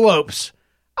licking envelopes.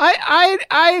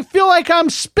 I feel like I'm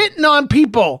spitting on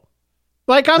people.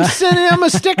 Like I'm sending them a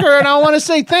sticker and I want to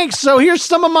say thanks. So here's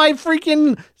some of my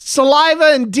freaking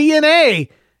saliva and DNA,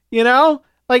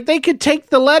 Like they could take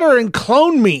the letter and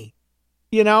clone me.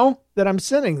 that I'm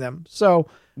sending them. So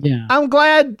Yeah. I'm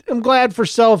glad for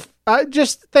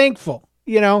just thankful,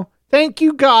 thank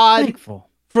you, God, Thankful.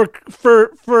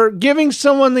 for giving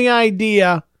someone the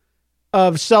idea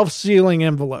of self-sealing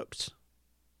envelopes.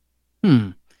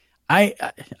 I'm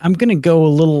going to go a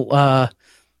little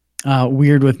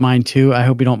weird with mine too. I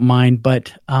hope you don't mind,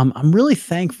 but I'm really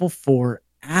thankful for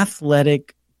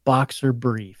athletic boxer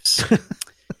briefs.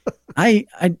 I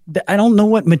don't know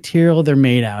what material they're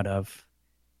made out of,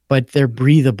 but they're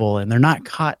breathable and they're not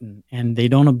cotton and they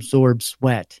don't absorb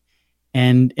sweat.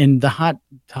 And in the hot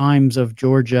times of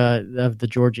the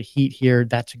Georgia heat here,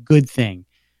 that's a good thing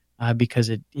because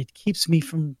it keeps me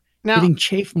from getting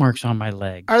chafe marks on my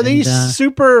legs. Are these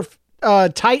super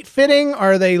tight fitting?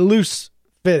 Or are they loose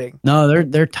fitting? No,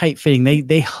 they're tight fitting.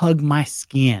 They hug my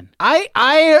skin.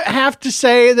 I have to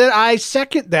say that I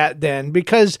second that then,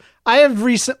 because I have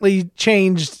recently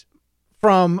changed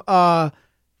from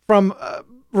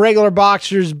regular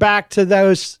boxers back to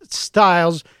those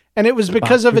styles, and it was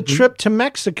because of a trip to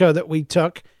Mexico that we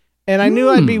took, and I knew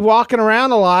I'd be walking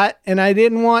around a lot, and I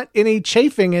didn't want any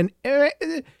chafing, and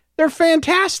they're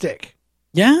fantastic.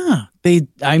 Yeah,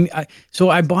 so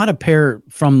I bought a pair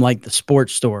from like the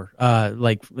sports store.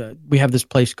 We have this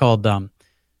place called I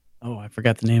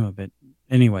forgot the name of it.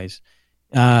 Anyways,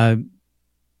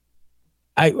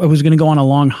 I was going to go on a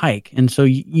long hike, and so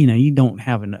you don't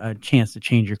have a chance to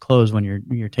change your clothes when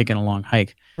you're taking a long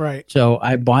hike. Right. So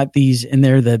I bought these, and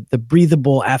they're the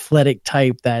breathable athletic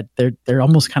type that they're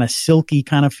almost kind of silky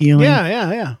kind of feeling.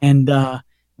 Yeah. And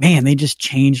man, they just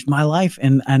changed my life.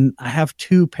 And I have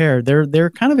two pair. They're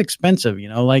kind of expensive,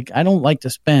 like I don't like to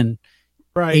spend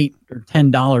 $8 or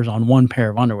 $10 on one pair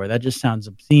of underwear. That just sounds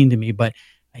obscene to me, but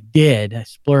I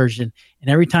splurged, and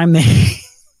every time they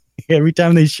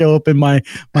show up in my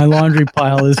laundry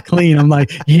pile is clean, I'm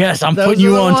like, yes, I'm putting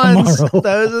you on tomorrow.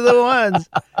 Those are the ones.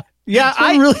 Yeah,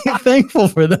 I'm really thankful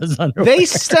for those underwear. They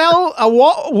sell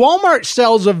Walmart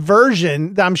sells a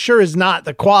version that I'm sure is not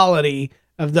the quality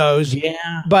of those.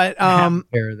 Yeah, but I have a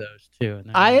pair of those too.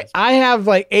 I have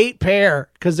like 8 pair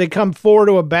because they come 4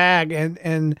 to a bag,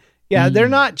 and they're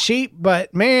not cheap,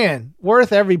 but man,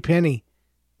 worth every penny.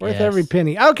 Every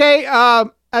penny. Okay, I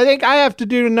think I have to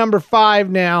do number 5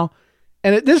 now,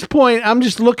 and at this point, I'm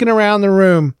just looking around the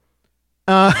room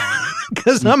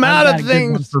because I'm out of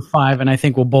things for 5, and I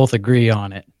think we'll both agree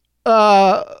on it.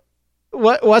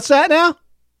 What's that now?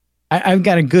 I've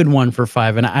got a good one for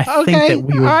 5, and I think that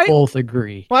we will both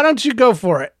agree. Why don't you go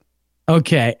for it?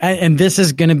 Okay, and this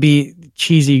is going to be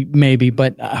cheesy, maybe,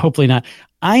 but hopefully not.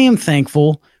 I am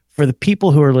thankful for the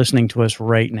people who are listening to us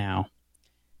right now.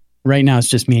 Right now, it's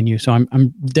just me and you, so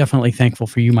I'm definitely thankful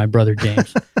for you, my brother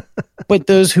James. But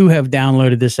those who have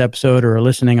downloaded this episode or are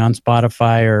listening on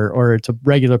Spotify or it's a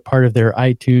regular part of their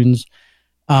iTunes,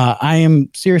 I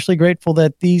am seriously grateful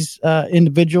that these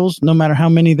individuals, no matter how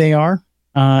many they are,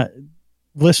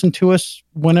 listen to us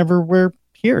whenever we're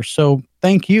here. So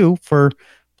thank you for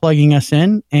plugging us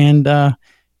in and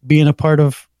being a part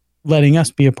of letting us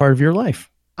be a part of your life.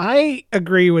 I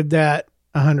agree with that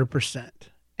 100%.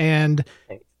 And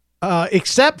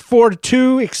except for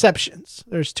 2 exceptions.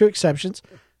 There's 2 exceptions.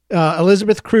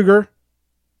 Elizabeth Kruger.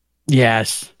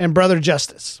 Yes. And Brother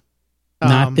Justice.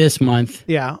 Not this month.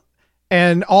 Yeah.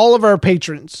 And all of our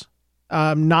patrons.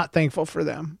 I'm not thankful for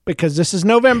them because this is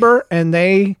November and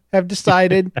they have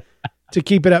decided to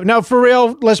keep it up. No, for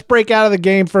real, let's break out of the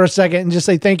game for a second and just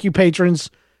say thank you,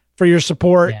 patrons, for your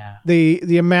support. Yeah.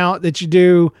 The amount that you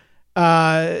do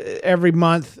every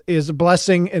month is a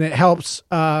blessing, and it helps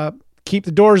keep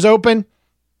the doors open.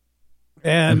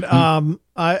 And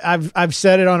I've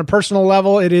said it on a personal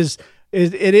level. It is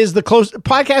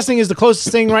podcasting is the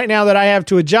closest thing right now that I have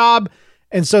to a job.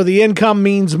 And so the income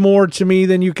means more to me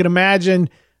than you can imagine.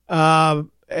 And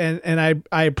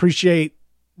I appreciate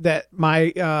that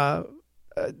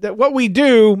that what we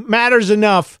do matters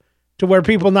enough to where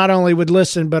people not only would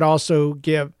listen, but also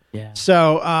give. Yeah.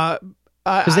 So,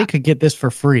 because they could get this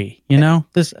for free, well,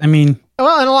 and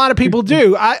a lot of people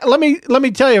do. Let me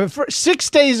tell you, 6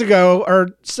 days ago, or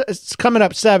it's coming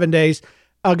up 7 days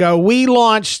ago, we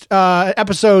launched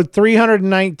episode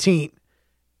 319,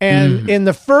 and in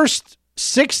the first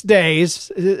 6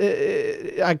 days,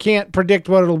 I can't predict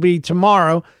what it'll be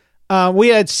tomorrow. We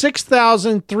had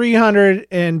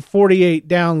 6,348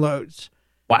 downloads.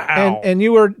 Wow! And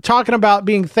you were talking about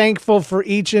being thankful for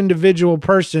each individual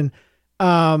person.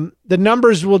 The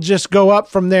numbers will just go up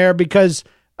from there because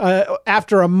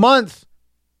after a month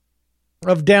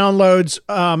of downloads,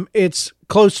 it's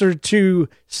closer to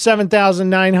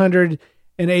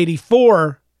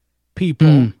 7,984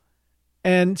 people.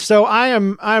 And so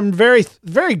I'm very,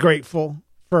 very grateful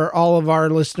for all of our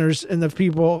listeners and the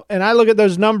people. And I look at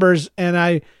those numbers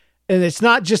and it's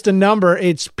not just a number,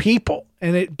 it's people.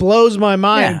 And it blows my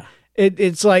mind. Yeah.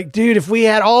 It's like, dude, if we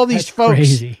had all these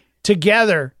folks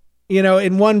together,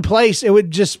 in one place, it would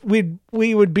just, we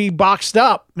would be boxed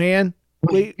up, man.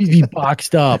 We'd be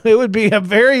boxed up. It would be a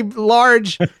very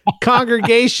large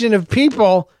congregation of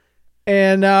people.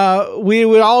 And we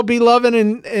would all be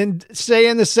loving and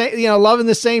saying the same, loving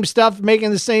the same stuff,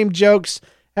 making the same jokes,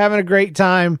 having a great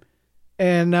time.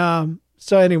 And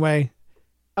so anyway,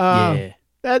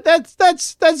 that's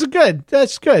good.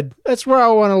 That's good. That's where I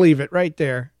want to leave it right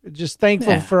there. Just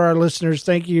thankful for our listeners.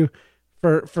 Thank you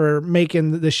for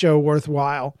making the show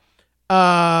worthwhile.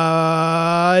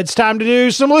 It's time to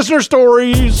do some listener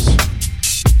stories.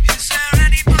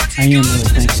 I am really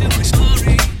thankful.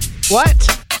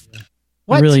 What?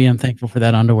 I really am thankful for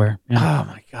that underwear. Yeah. Oh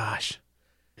my gosh.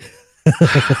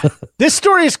 This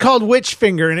story is called Witch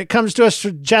Finger, and it comes to us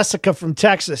from Jessica from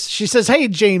Texas. She says, "Hey,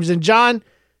 James and John."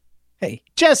 Hey,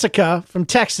 Jessica from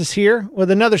Texas here with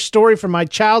another story from my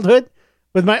childhood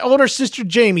with my older sister,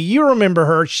 Jamie. You remember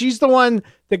her. She's the one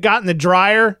that got in the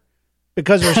dryer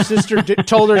because her sister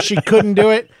told her she couldn't do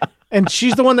it. And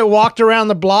she's the one that walked around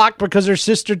the block because her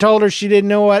sister told her she didn't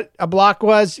know what a block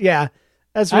was. Yeah.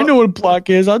 I know what a block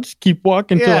is. I'll just keep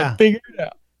walking until I figure it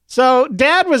out. So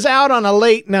Dad was out on a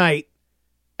late night,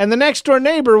 and the next door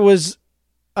neighbor was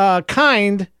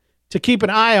kind to keep an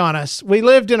eye on us. We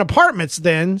lived in apartments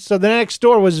then, so the next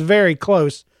door was very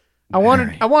close. I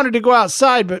wanted to go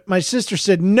outside, but my sister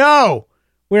said, "No,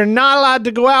 we're not allowed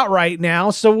to go out right now."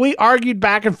 So we argued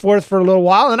back and forth for a little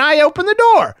while, and I opened the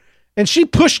door, and she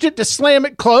pushed it to slam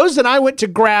it closed, and I went to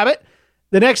grab it.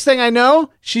 The next thing I know,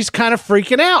 she's kind of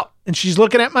freaking out, and she's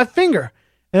looking at my finger.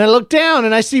 And I look down,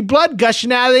 and I see blood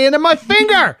gushing out of the end of my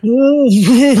finger,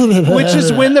 which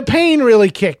is when the pain really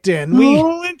kicked in.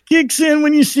 It kicks in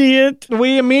when you see it.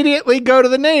 We immediately go to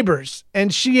the neighbors,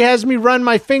 and she has me run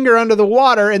my finger under the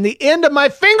water, and the end of my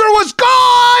finger was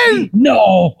gone!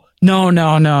 No.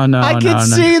 I could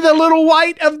see the little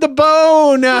white of the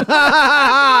bone. You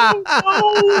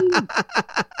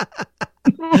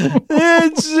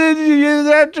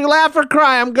have to laugh or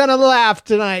cry. I'm going to laugh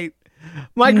tonight.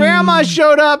 My grandma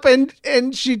showed up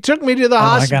and she took me to the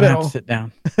hospital. I gotta have to sit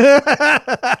down.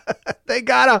 They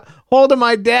got a hold of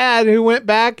my dad, who went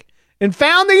back and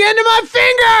found the end of my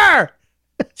finger.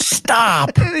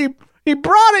 Stop. And he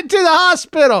brought it to the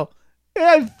hospital.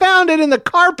 I found it in the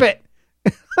carpet.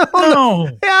 No.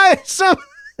 Yeah,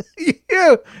 you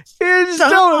just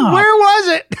don't. Where was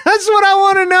it? That's what I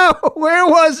want to know. Where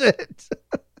was it?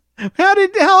 How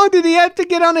did he have to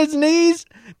get on his knees?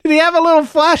 Did he have a little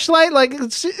flashlight like the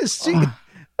CSI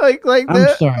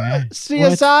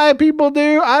what? People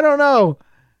do? I don't know.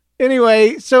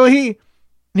 Anyway, so he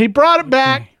brought it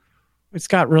back. It's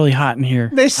got really hot in here.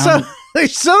 They sewed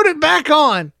it back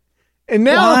on, and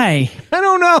now why? I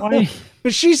don't know. Why?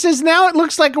 But she says now it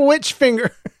looks like a witch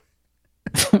finger.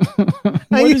 What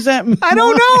does that mean? I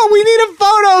don't know. We need a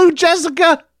photo,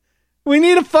 Jessica. We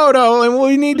need a photo, and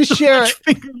we need to share it. What's a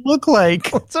finger look like?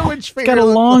 What's a witch finger? It's got a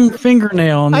long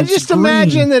fingernail. And I just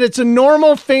imagine that it's a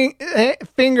normal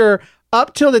finger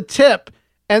up till the tip,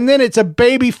 and then it's a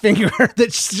baby finger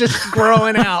that's just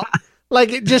growing out.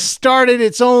 Like it just started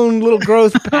its own little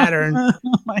growth pattern.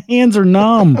 My hands are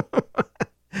numb.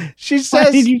 She says,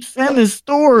 "Why did you send this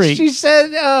story?" She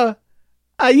said,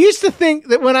 "I used to think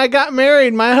that when I got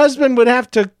married, my husband would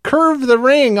have to curve the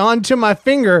ring onto my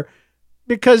finger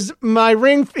because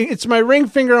it's my ring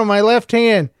finger on my left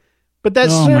hand. But that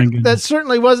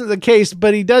certainly wasn't the case.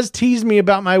 But he does tease me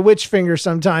about my witch finger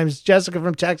sometimes." Jessica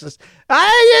from Texas.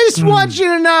 I just want you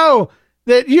to know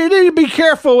that you need to be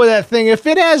careful with that thing. If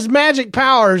it has magic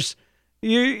powers,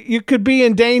 you could be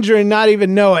in danger and not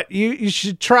even know it. You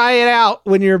should try it out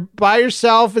when you're by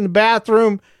yourself in the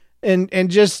bathroom and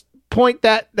just point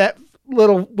that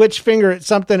little witch finger at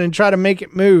something and try to make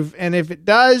it move. And if it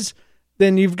does,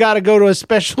 then you've got to go to a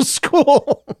special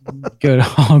school. Go to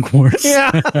Hogwarts.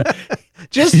 Yeah.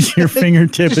 Just your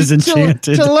fingertip is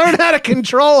enchanted. To learn how to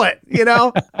control it, you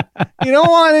know? You don't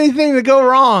want anything to go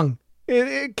wrong.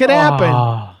 It could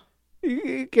happen.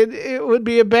 It would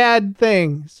be a bad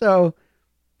thing. So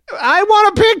I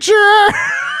want a picture.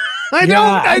 I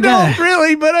don't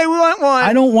really, but I want one.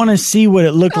 I don't want to see what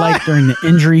it looked like during the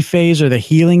injury phase or the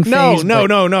healing phase.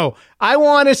 No. I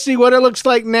want to see what it looks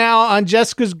like now on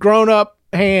Jessica's grown-up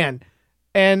hand,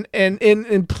 and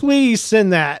please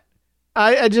send that.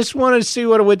 I just want to see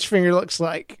what a witch finger looks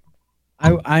like.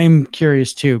 I'm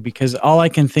curious too, because all I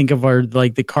can think of are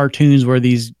like the cartoons where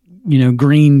these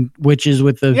green witches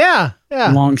with the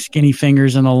long skinny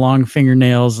fingers and the long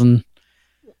fingernails and.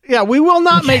 Yeah, we will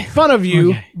not make fun of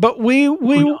you, but we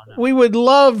would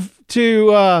love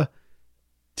to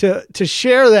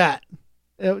share that.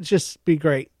 It would just be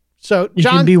great. So, You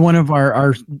John, can be one of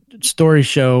our story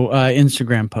show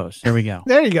Instagram posts. There we go.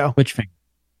 there you go. Which finger?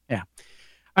 Yeah.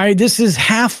 All right. This is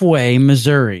Halfway,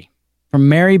 Missouri, from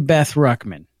Mary Beth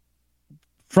Ruckman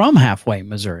from Halfway,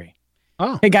 Missouri.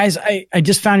 Oh, Hey guys, I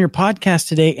just found your podcast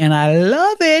today and I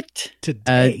love it.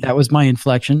 today. That was my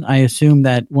inflection. I assume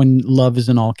that when love is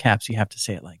in all caps, you have to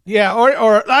say it like that. Yeah,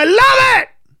 or I love it.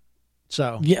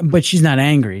 So Yeah, but she's not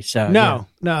angry. So no,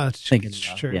 Thinking it's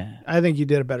love, true. yeah. I think you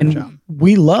did a better And job.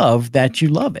 we love that you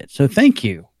love it. So thank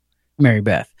you, Mary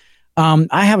Beth.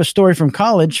 I have a story from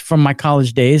college, from my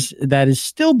college days, that is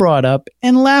still brought up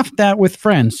and laughed at with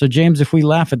friends. So James, if we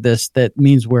laugh at this, that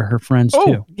means we're her friends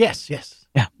too. Yes.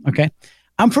 Yeah. Okay.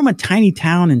 I'm from a tiny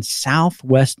town in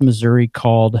southwest Missouri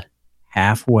called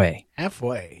Halfway.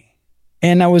 Halfway.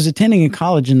 And I was attending a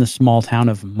college in the small town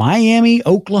of Miami,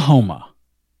 Oklahoma.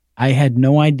 I had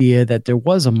no idea that there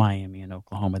was a Miami in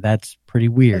Oklahoma. That's pretty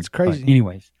weird. That's crazy. But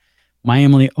anyways,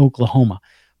 Miami, Oklahoma.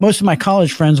 Most of my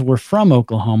college friends were from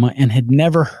Oklahoma and had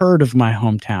never heard of my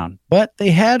hometown, but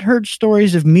they had heard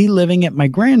stories of me living at my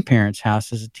grandparents'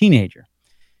 house as a teenager.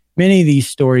 Many of these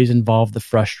stories involved the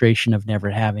frustration of never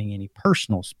having any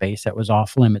personal space that was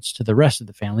off limits to the rest of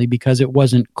the family because it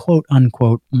wasn't quote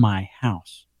unquote my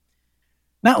house.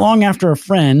 Not long after, a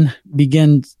friend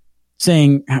began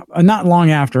saying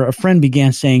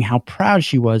how proud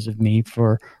she was of me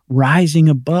for rising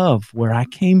above where I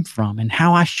came from and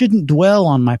how I shouldn't dwell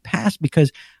on my past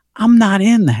because I'm not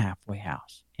in the halfway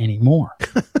house anymore.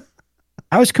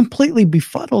 I was completely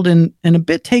befuddled and a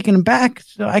bit taken aback,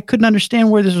 so I couldn't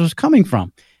understand where this was coming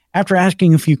from. After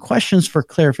asking a few questions for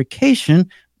clarification,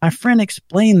 my friend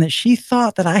explained that she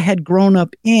thought that I had grown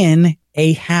up in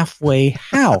a halfway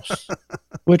house,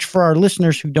 which for our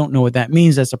listeners who don't know what that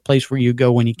means, that's a place where you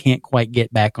go when you can't quite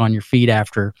get back on your feet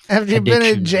after you've been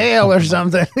in jail or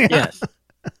something. Yes.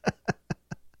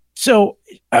 So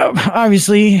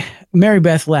obviously, Mary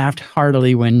Beth laughed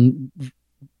heartily when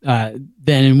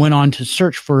then went on to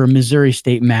search for a Missouri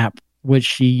state map, which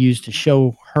she used to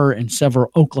show her and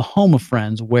several Oklahoma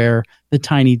friends where the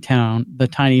tiny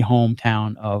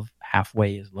hometown of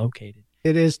Halfway is located.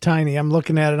 It is tiny. I'm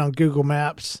looking at it on Google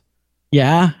Maps.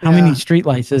 Yeah? How many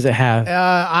streetlights does it have?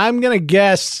 I'm going to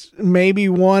guess maybe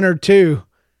one or two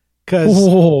because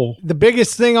the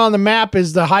biggest thing on the map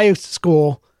is the high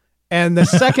school. And the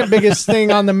second biggest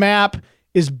thing on the map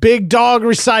is Big Dog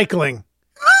Recycling.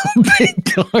 Big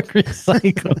Dog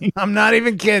Recycling. I'm not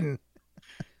even kidding.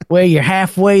 Well, you're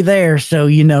halfway there, so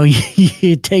you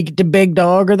take it to Big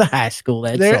Dog or the high school.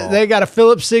 That's all. They got a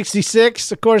Phillips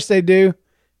 66, of course they do,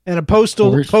 and a post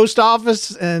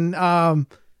office, and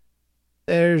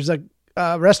there's a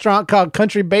restaurant called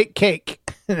Country Baked Cake.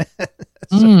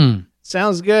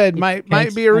 Sounds good.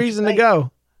 Might be a reason to go.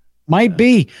 Might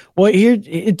be. Well, here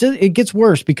it gets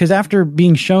worse because after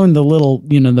being shown the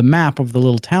the map of the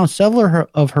little town, several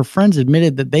of her friends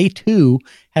admitted that they too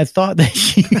had thought that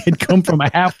she had come from a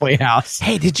halfway house.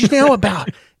 Hey, did you know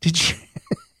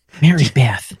Mary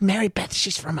Beth? Mary Beth,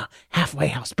 she's from a halfway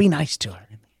house. Be nice to her.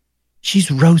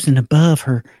 She's risen above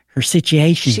her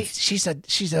situation. She's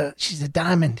a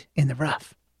diamond in the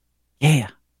rough. Yeah.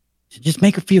 So just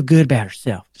make her feel good about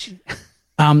herself.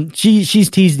 She's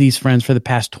teased these friends for the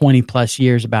past 20 plus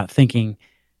years about thinking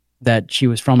that she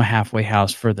was from a halfway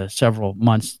house for the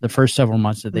first several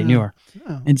months that they knew her.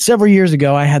 Oh. And several years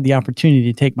ago, I had the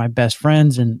opportunity to take my best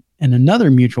friends and another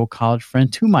mutual college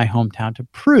friend to my hometown to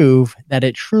prove that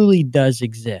it truly does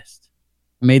exist.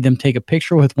 I made them take a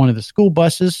picture with one of the school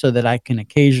buses so that I can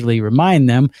occasionally remind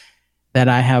them that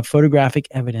I have photographic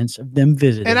evidence of them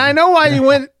visiting. And I know why you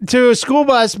went to a school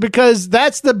bus, because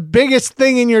that's the biggest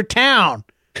thing in your town.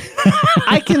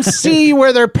 I can see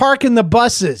where they're parking the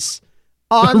buses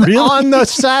on the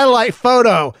satellite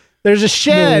photo. There's a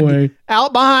shed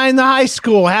out behind the high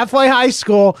school, Halfway High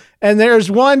School, and there's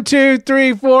 1, 2,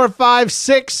 3, 4, 5,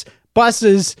 6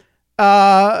 buses.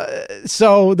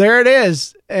 So there it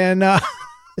is. And so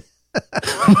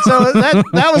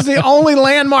that was the only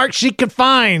landmark she could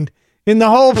find in the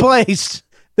whole place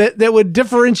that would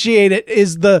differentiate it,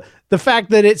 is the fact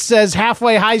that it says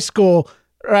Halfway High School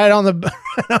right on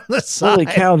the side. Holy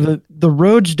cow, the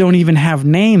roads don't even have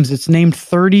names. It's named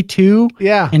 32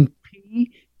 and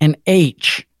P and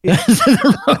H. Yeah.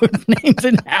 The road names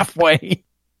in Halfway.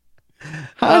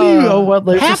 How do you know what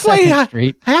there's Halfway a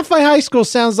street? Halfway High School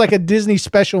sounds like a Disney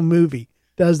special movie,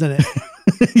 doesn't it?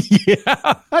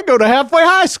 Yeah. I go to Halfway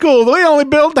High School. We only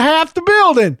built half the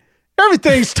building.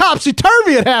 Everything's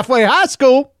topsy-turvy at Halfway High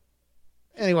School.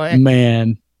 Anyway.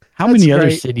 Man. How many other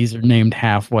great. cities are named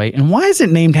halfway? And why is it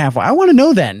named halfway? I want to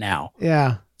know that now.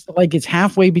 Yeah. So like it's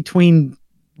halfway between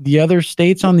the other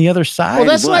states on the other side? Well,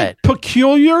 that's like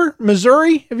Peculiar,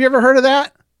 Missouri. Have you ever heard of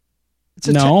that?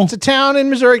 No. It's a town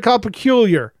in Missouri called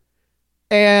Peculiar.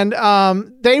 And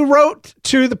they wrote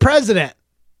to the president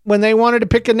when they wanted to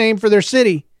pick a name for their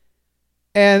city.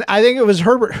 And I think it was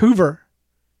Herbert Hoover.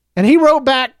 And he wrote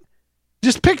back,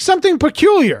 just pick something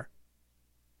peculiar.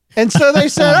 And so they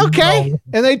said, okay. No.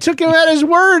 And they took him at his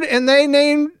word and they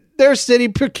named their city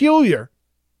Peculiar.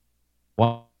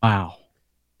 Wow.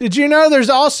 Did you know there's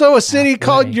also a city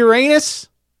called Uranus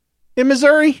in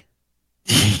Missouri?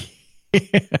 And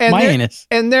Uranus.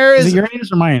 There is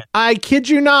Uranus or Uranus? I kid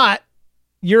you not.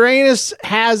 Uranus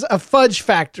has a fudge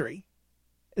factory.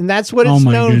 And that's what it's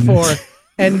known for.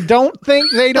 And don't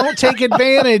think they don't take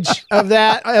advantage of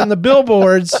that on the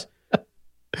billboards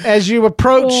as you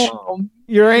approach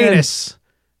Uranus.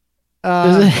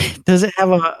 Does it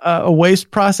have a waste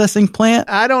processing plant?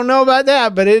 I don't know about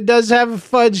that, but it does have a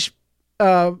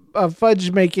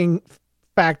fudge making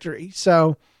factory.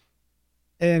 So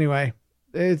anyway,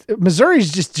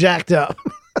 Missouri's just jacked up.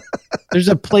 There's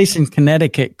a place in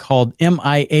Connecticut called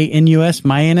Mianus,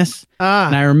 Mianus.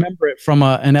 And I remember it from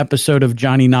an episode of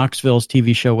Johnny Knoxville's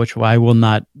TV show, which I will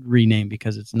not rename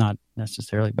because it's not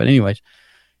necessarily. But anyways,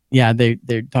 yeah,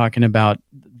 they're talking about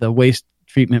the waste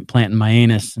treatment plant in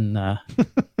Mianus, and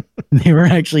they were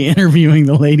actually interviewing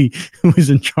the lady who was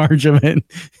in charge of it,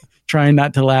 trying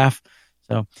not to laugh.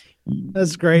 So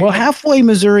that's great. Well, halfway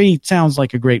Missouri sounds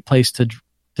like a great place to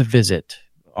visit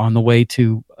on the way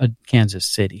to Kansas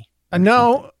City.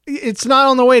 No, it's not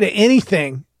on the way to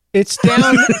anything. It's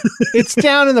down. It's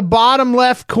down in the bottom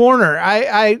left corner.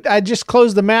 I just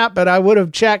closed the map, but I would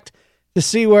have checked to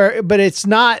see where. But it's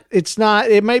not. It's not.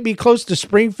 It might be close to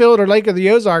Springfield or Lake of the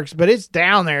Ozarks, but it's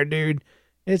down there, dude.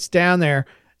 It's down there.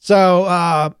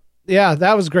 So yeah,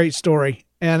 that was a great story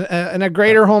and a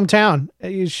greater hometown.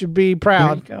 You should be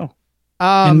proud. There you go.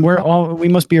 And we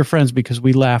must be your friends because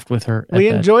we laughed with her. We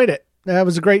enjoyed it. That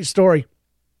was a great story.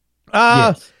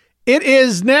 Yes. It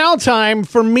is now time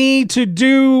for me to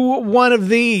do one of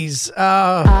these.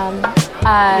 Yeah.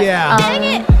 Dang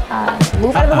it!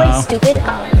 Move out of the way, stupid.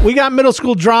 We got middle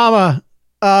school drama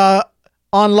on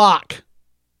lock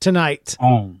tonight.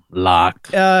 On lock.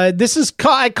 This is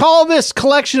I call this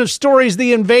collection of stories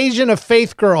the invasion of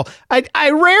Faith Girl. I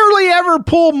rarely ever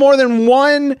pull more than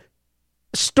one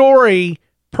story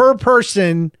per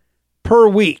person per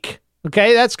week.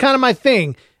 Okay, that's kind of my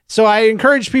thing. So I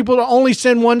encourage people to only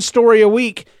send one story a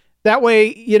week. That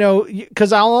way,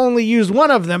 because I'll only use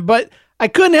one of them. But I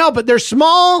couldn't help it. They're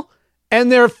small and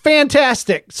they're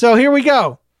fantastic. So here we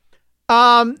go.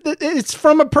 It's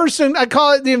from a person. I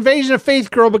call it the invasion of Faith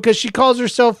Girl because she calls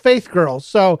herself Faith Girl.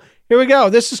 So here we go.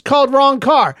 This is called Wrong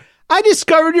Car. I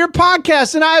discovered your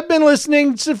podcast and I've been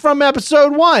listening from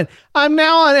episode 1. I'm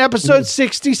now on episode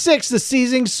 66, the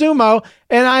Seizing Sumo,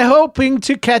 and I'm hoping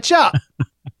to catch up.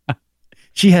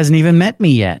 She hasn't even met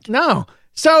me yet. No.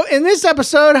 So in this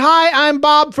episode, hi, I'm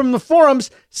Bob from the forums,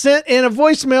 sent in a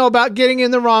voicemail about getting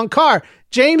in the wrong car.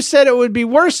 James said it would be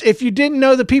worse if you didn't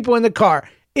know the people in the car.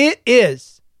 It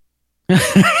is.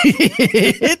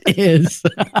 It is.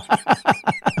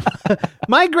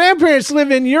 My grandparents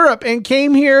live in Europe and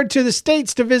came here to the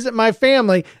States to visit my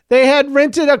family. They had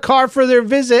rented a car for their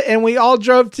visit and we all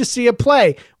drove to see a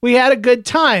play. We had a good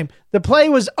time. The play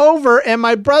was over and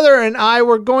my brother and I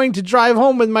were going to drive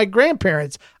home with my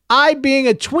grandparents. I, being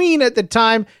a tween at the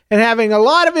time and having a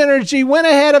lot of energy, went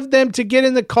ahead of them to get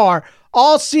in the car.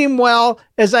 All seemed well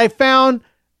as I found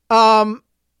the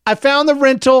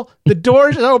rental, the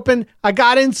doors open, I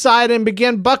got inside and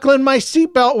began buckling my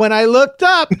seatbelt. When I looked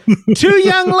up, 2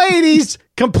 young ladies,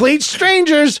 complete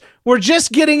strangers, were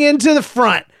just getting into the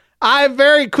front. I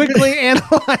very quickly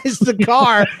analyzed the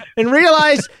car and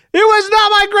realized it was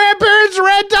not my grandparents'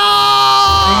 rental.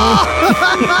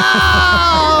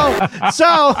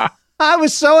 So I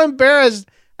was so embarrassed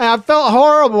and I felt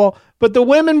horrible, but the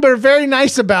women were very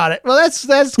nice about it. Well, that's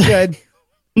good.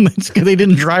 That's good. They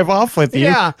didn't drive off with you.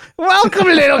 Yeah. Welcome,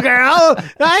 little girl.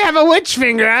 I have a witch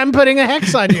finger. I'm putting a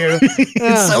hex on you.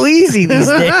 It's so easy these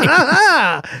days.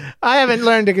 I haven't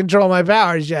learned to control my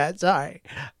powers yet. Sorry.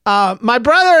 My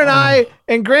brother and I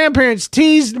and grandparents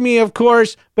teased me, of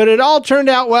course, but it all turned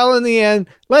out well in the end.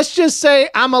 Let's just say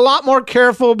I'm a lot more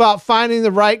careful about finding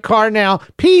the right car now.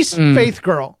 Peace, Faith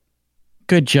Girl.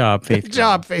 Good job, Faith. Good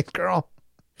job, Faith Girl.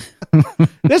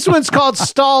 This one's called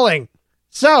Stalling.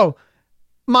 So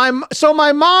my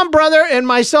mom, brother, and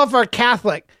myself are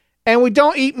Catholic, and we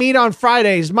don't eat meat on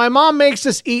Fridays. My mom makes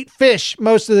us eat fish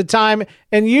most of the time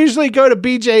and usually go to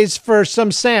BJ's for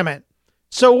some salmon.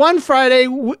 So one Friday,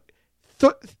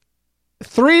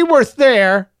 three were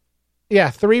there. Yeah,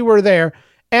 3 were there.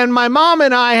 And my mom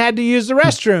and I had to use the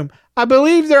restroom. I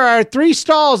believe there are 3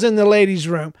 stalls in the ladies'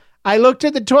 room. I looked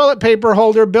at the toilet paper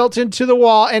holder built into the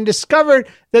wall and discovered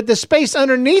that the space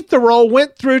underneath the roll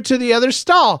went through to the other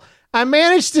stall. I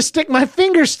managed to stick my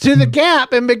fingers to the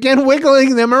gap and began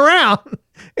wiggling them around,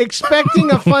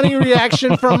 expecting a funny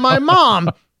reaction from my mom.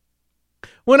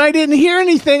 When I didn't hear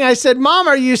anything, I said, "Mom,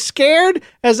 are you scared?"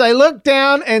 As I looked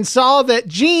down and saw that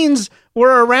jeans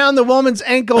were around the woman's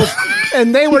ankles,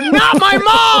 and they were not my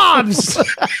mom's.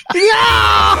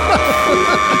 Yeah!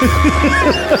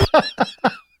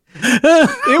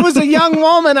 It was a young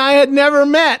woman I had never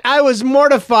met. I was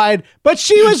mortified, but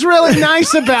she was really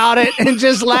nice about it and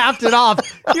just laughed it off.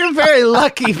 You're very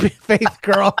lucky, Faith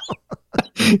Girl.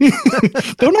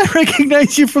 Don't I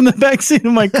recognize you from the backseat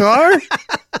of my car?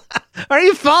 Are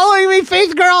you following me,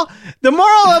 Faith Girl? The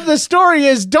moral of the story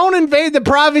is don't invade the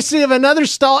privacy of another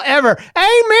stall ever.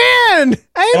 Amen.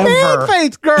 Amen, ever.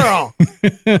 Faith Girl.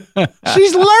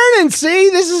 She's learning, see?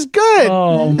 This is good.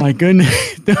 Oh, my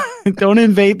goodness. Don't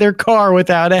invade their car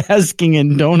without asking,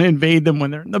 and don't invade them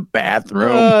when they're in the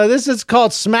bathroom. This is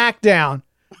called Smackdown.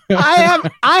 I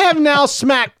have now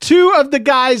smacked 2 of the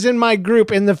guys in my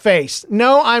group in the face.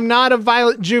 No, I'm not a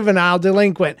violent juvenile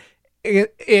delinquent,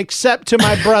 except to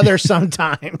my brother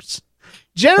sometimes.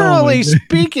 Generally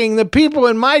speaking, the people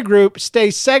in my group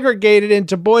stay segregated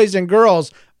into boys and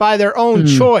girls by their own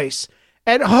choice.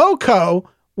 At HOCO,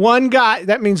 one guy,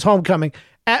 that means homecoming.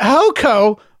 At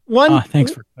HOCO, one...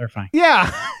 thanks for clarifying.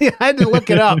 Yeah, I had to look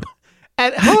it up.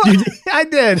 I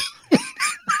did.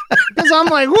 Because I'm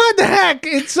like, what the heck?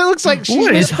 It looks like she's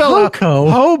misspelled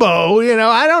hobo. You know,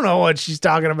 I don't know what she's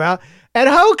talking about. At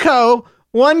HOCO,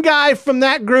 one guy from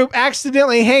that group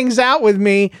accidentally hangs out with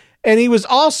me, and he was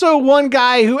also one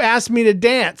guy who asked me to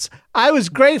dance. I was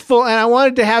grateful, and I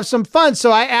wanted to have some fun,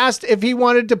 so I asked if he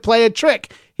wanted to play a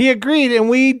trick. He agreed, and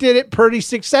we did it pretty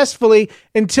successfully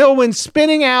until when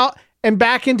spinning out and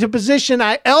back into position,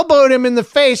 I elbowed him in the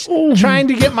face, trying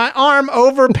to get my arm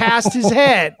over past his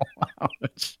head.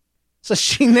 So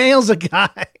she nails a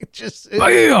guy just in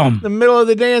the middle of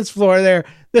the dance floor there.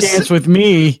 Dance with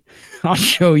me. I'll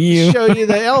show you. Show you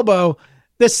the elbow.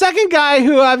 The second guy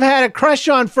who I've had a crush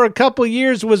on for a couple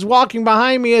years was walking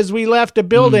behind me as we left a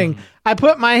building. I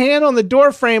put my hand on the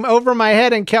door frame over my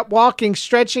head and kept walking,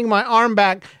 stretching my arm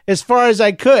back as far as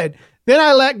I could. Then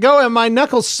I let go and my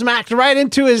knuckles smacked right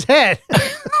into his head.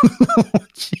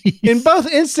 In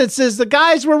both instances, the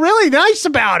guys were really nice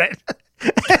about it.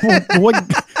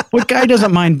 What guy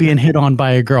doesn't mind being hit on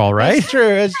by a girl, right?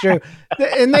 That's true.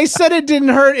 And they said it didn't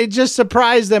hurt. It just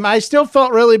surprised them. I still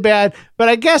felt really bad, but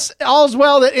I guess all's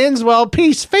well that ends well.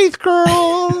 Peace, Faith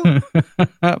Girl.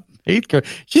 Faith Girl.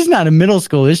 She's not in middle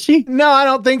school, is she? No, I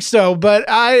don't think so, but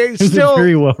I still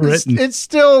very well written. It's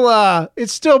still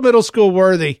middle school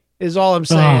worthy is all I'm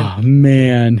saying. Oh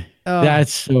man.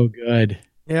 That's so good.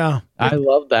 Yeah. I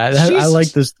love that. I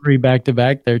like those 3 back to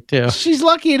back there too. She's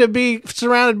lucky to be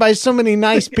surrounded by so many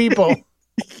nice people.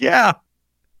 Yeah.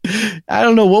 I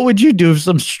don't know. What would you do if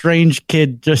some strange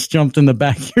kid just jumped in the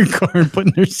back of your car and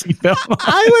put their seatbelt on?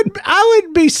 I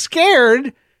would be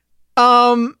scared.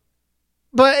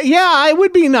 But yeah, I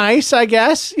would be nice, I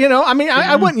guess. You know, I mean,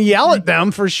 I wouldn't yell at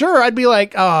them for sure. I'd be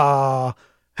like, hello.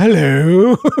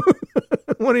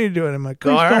 What are you doing in my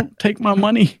car? Please don't take my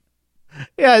money.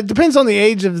 Yeah, it depends on the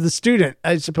age of the student,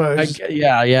 I suppose.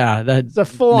 Yeah. That's a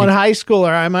full-on high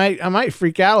schooler. I might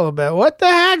freak out a little bit. What the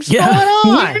heck's going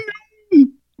on?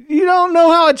 You don't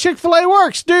know how a Chick-fil-A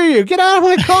works, do you? Get out of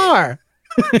my car.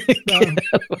 Get out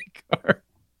of my car.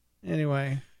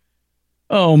 Anyway.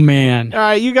 Oh, man. All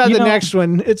right, you got the next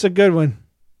one. It's a good one.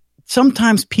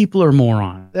 Sometimes people are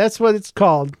morons. That's what it's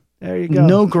called. There you go.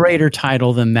 No greater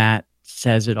title than that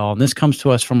says it all. And this comes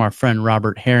to us from our friend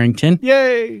Robert Harrington.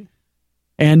 Yay.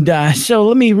 And so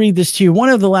let me read this to you. One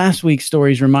of the last week's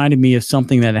stories reminded me of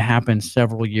something that had happened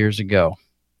several years ago.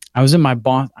 I was in my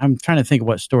boss. I'm trying to think of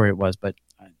what story it was, but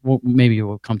maybe it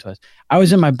will come to us. I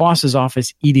was in my boss's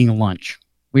office eating lunch.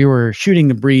 We were shooting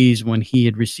the breeze when he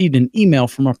had received an email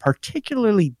from a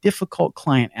particularly difficult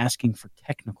client asking for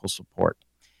technical support.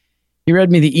 He read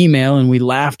me the email and we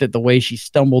laughed at the way she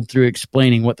stumbled through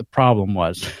explaining what the problem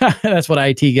was. That's what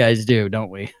IT guys do, don't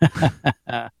we?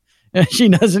 She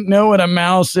doesn't know what a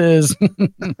mouse is.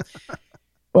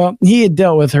 Well, he had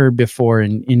dealt with her before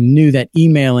and knew that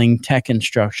emailing tech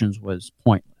instructions was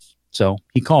pointless. So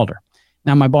he called her.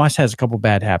 Now, my boss has a couple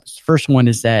bad habits. The first one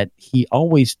is that he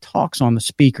always talks on the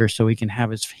speaker so he can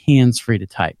have his hands free to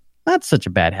type. Not such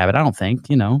a bad habit, I don't think.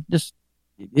 You know, just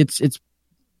it's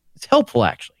helpful,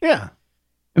 actually. Yeah.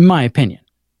 in my opinion.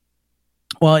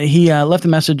 Well, he left a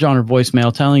message on her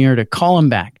voicemail telling her to call him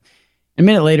back. A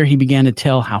minute later, he began to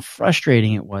tell how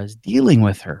frustrating it was dealing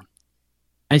with her.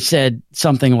 I said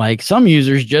something like, some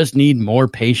users just need more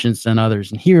patience than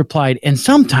others. And he replied, and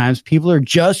sometimes people are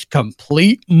just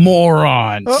complete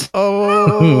morons.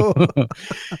 Uh-oh.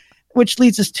 Which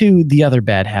leads us to the other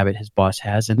bad habit his boss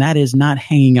has, and that is not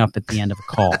hanging up at the end of a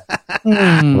call.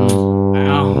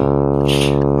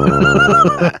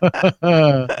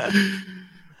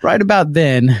 Right about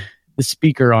then, the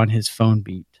speaker on his phone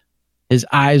beeped. His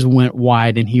eyes went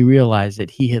wide, and he realized that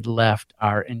he had left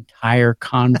our entire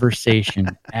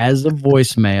conversation as a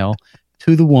voicemail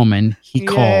to the woman he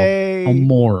called a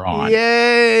moron.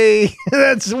 Yay!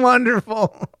 That's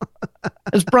wonderful.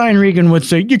 As Brian Regan would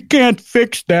say, you can't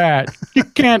fix that. You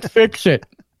can't fix it.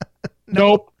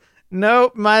 Nope.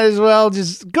 Might as well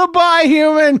just, goodbye,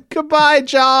 human. Goodbye,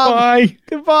 job. Bye.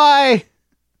 Goodbye.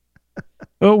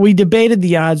 Well, we debated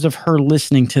the odds of her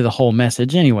listening to the whole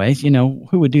message. Anyways, who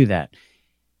would do that?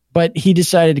 But he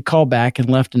decided to call back and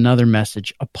left another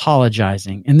message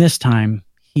apologizing. And this time,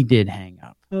 he did hang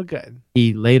up. Okay.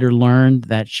 He later learned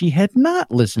that she had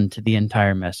not listened to the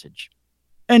entire message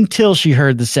until she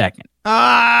heard the second.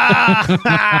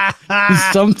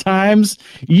 Sometimes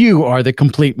you are the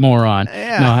complete moron.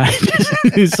 Yeah.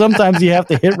 No, sometimes you have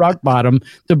to hit rock bottom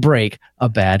to break a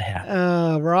bad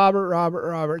habit.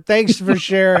 Robert. Thanks for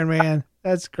sharing, man.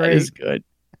 That's great. That is good.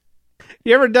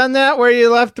 You ever done that where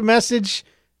you left a message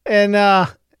and I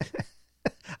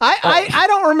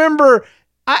don't remember.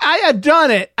 I had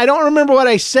done it. I don't remember what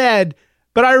I said,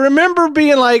 but I remember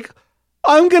being like,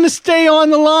 I'm going to stay on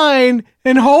the line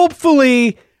and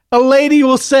hopefully a lady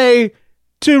will say,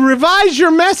 to revise your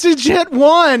message, hit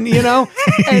 1, and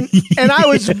I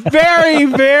was very,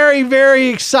 very, very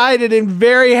excited and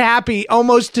very happy,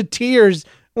 almost to tears,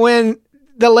 when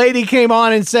the lady came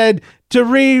on and said, to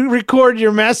re-record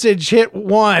your message, hit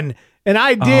 1. And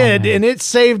I did, and it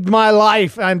saved my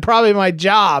life and probably my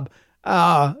job.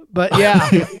 But yeah.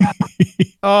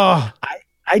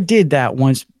 I did that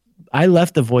once. I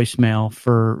left a voicemail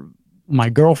for my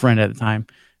girlfriend at the time,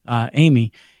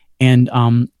 Amy, and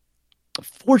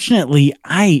fortunately,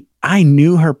 I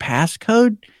knew her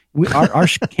passcode. Our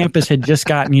campus had just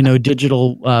gotten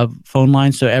digital phone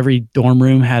lines, so every dorm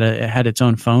room had its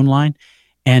own phone line.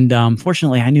 And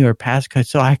fortunately, I knew her passcode,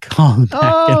 so I called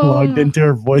back and logged into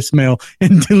her voicemail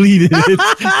and deleted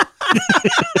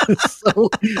it. So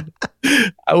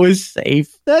I was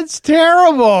safe. That's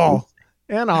terrible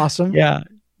and awesome. Yeah.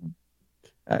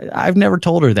 I've never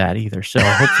told her that either, so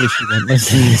hopefully she won't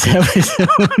listen to this episode.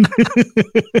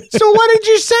 So what did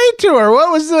you say to her?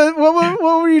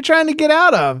 What were you trying to get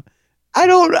out of? I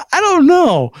don't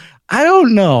know.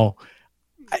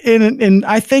 And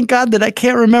I thank God that I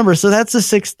can't remember. So that's the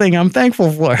sixth thing I'm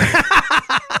thankful for.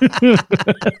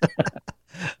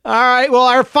 All right. Well,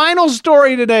 our final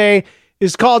story today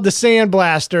is called The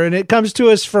Sandblaster, and it comes to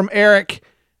us from Eric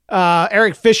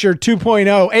Fisher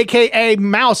 2.0, aka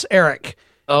Mouse Eric.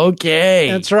 Okay.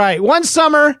 That's right. One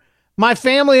summer, my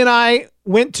family and I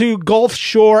went to Gulf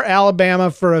Shore, Alabama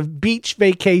for a beach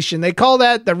vacation. They call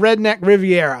that the Redneck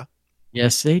Riviera.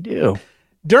 Yes, they do.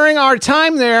 During our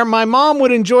time there, my mom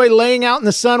would enjoy laying out in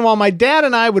the sun while my dad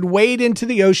and I would wade into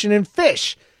the ocean and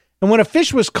fish. And when a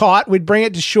fish was caught, we'd bring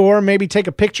it to shore, maybe take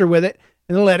a picture with it,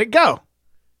 and then let it go.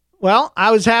 Well,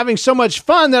 I was having so much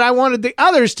fun that I wanted the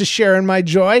others to share in my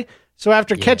joy. So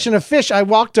after catching a fish, I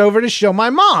walked over to show my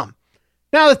mom.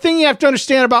 Now, the thing you have to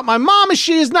understand about my mom is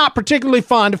she is not particularly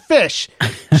fond of fish.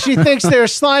 She thinks they're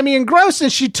slimy and gross,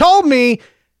 and she told me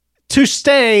to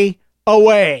stay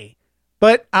away.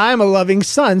 But I'm a loving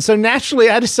son, so naturally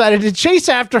I decided to chase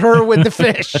after her with the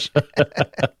fish.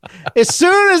 As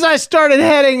soon as I started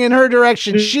heading in her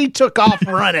direction, she took off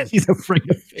running. She's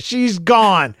afraid of fish. She's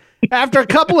gone. After a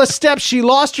couple of steps, she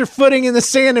lost her footing in the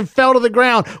sand and fell to the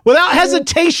ground. Without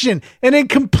hesitation and in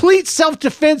complete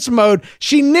self-defense mode,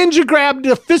 she ninja grabbed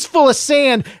a fistful of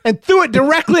sand and threw it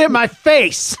directly at my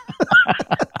face.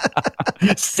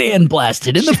 Sand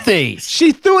blasted in the face.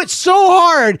 She threw it so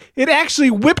hard, it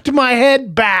actually whipped my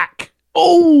head back.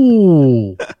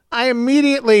 Oh! I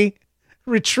immediately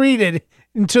retreated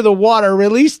into the water,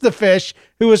 released the fish,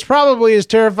 who was probably as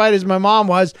terrified as my mom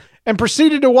was, and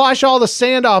proceeded to wash all the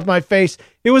sand off my face.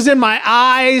 It was in my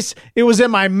eyes. It was in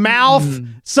my mouth.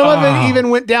 Some of it even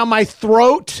went down my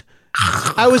throat.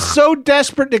 I was so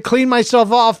desperate to clean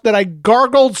myself off that I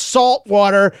gargled salt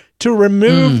water to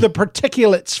remove the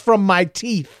particulates from my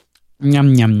teeth.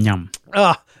 Yum, yum, yum.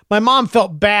 My mom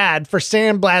felt bad for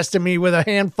sandblasting me with a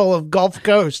handful of Gulf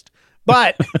Coast.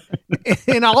 But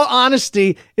in all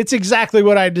honesty, it's exactly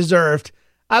what I deserved.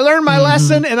 I learned my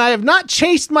lesson, and I have not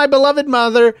chased my beloved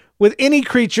mother with any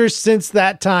creatures since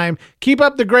that time. Keep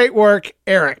up the great work,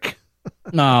 Eric.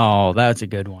 No, that's a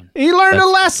good one. He learned a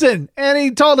lesson, and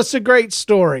he told us a great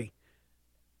story.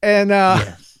 And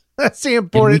yes. That's the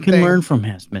important thing. We can learn from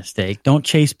his mistake. Don't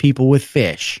chase people with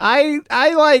fish. I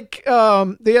like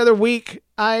the other week.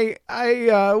 We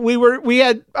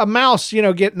had a mouse,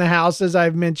 get in the house, as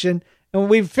I've mentioned, and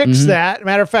we fixed that.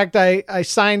 Matter of fact, I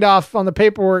signed off on the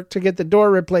paperwork to get the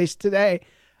door replaced today.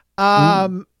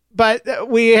 But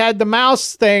we had the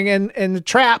mouse thing and the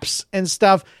traps and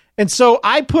stuff, and so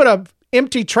I put a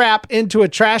empty trap into a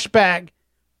trash bag,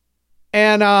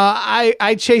 and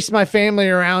I chased my family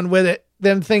around with it,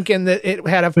 them thinking that it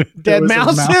had a dead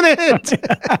mouse in it.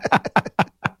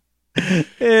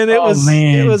 And it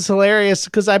was hilarious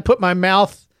because I put my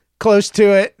mouth close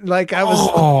to it, like I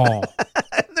was.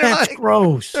 That's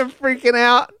gross. They're freaking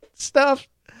out stuff.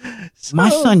 So, my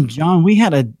son John, we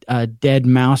had a dead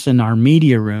mouse in our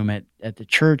media room at the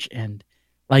church, and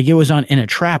like it was in a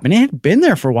trap, and it had been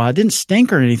there for a while. It didn't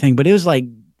stink or anything, but it was like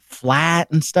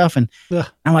flat and stuff. And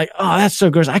I'm like, oh, that's so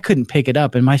gross. I couldn't pick it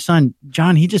up. And my son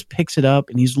John, he just picks it up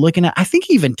and he's looking at. I think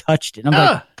he even touched it. And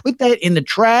I'm like, put that in the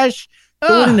trash.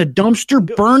 Throw it in the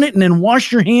dumpster, burn it, and then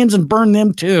wash your hands and burn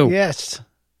them too. Yes.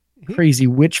 Crazy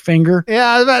witch finger. Yeah,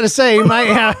 I was about to say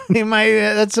he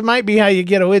might be how you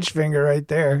get a witch finger right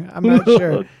there. I'm not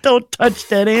sure. Don't touch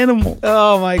that animal.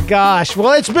 Oh my gosh.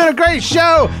 Well, it's been a great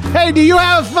show. Hey, do you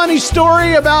have a funny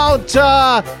story about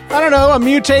a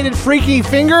mutated freaky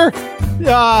finger?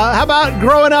 How about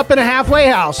growing up in a halfway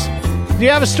house? Do you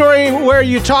have a story where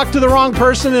you talked to the wrong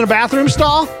person in a bathroom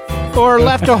stall? Or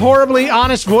left a horribly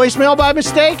honest voicemail by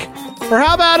mistake? Or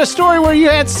how about a story where you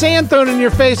had sand thrown in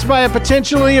your face by a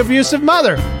potentially abusive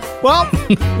mother? Well,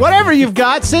 whatever you've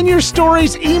got, send your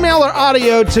stories, email or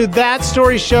audio to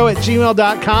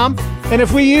thatstoryshow@gmail.com. And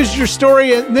if we used your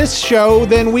story in this show,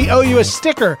 then we owe you a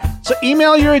sticker. So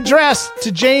email your address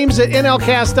to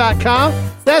james@nlcast.com.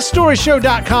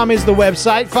 Thatstoryshow.com is the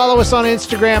website. Follow us on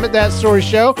Instagram at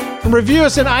thatstoryshow. And review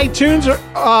us in iTunes or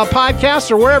podcasts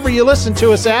or wherever you listen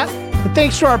to us at. And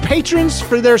thanks to our patrons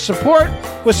for their support,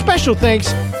 with special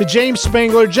thanks to James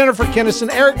Spangler, Jennifer Kennison,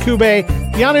 Eric Kube,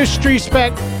 Janusz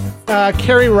Striespek,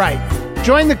 Carrie Wright.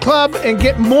 Join the club and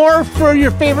get more for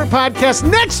your favorite podcast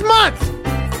next month.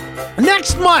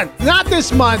 Next month, not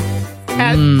this month,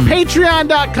 at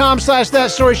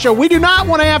patreon.com/thatstoryshow. We do not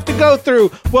want to have to go through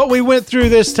what we went through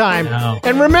this time. No.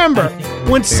 And remember,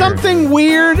 when something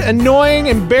weird, annoying,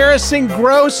 embarrassing,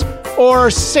 gross, or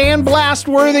sandblast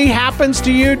worthy happens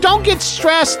to you, don't get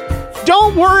stressed.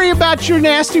 Don't worry about your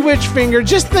nasty witch finger.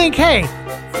 Just think, hey,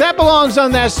 that belongs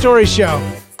on That Story Show.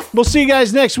 We'll see you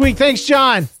guys next week. Thanks,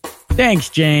 John. Thanks,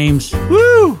 James.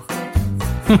 Woo!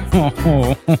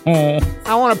 I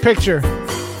want a picture.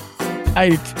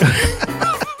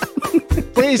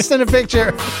 Please send a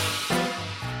picture.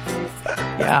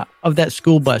 Yeah, of that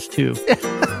school bus too.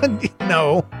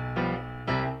 No.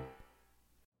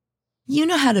 You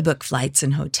know how to book flights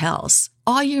and hotels.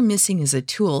 All you're missing is a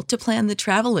tool to plan the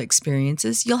travel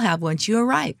experiences you'll have once you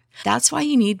arrive. That's why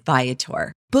you need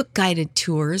Viator. Book guided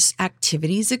tours,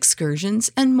 activities, excursions,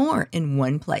 and more in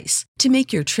one place to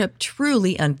make your trip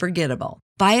truly unforgettable.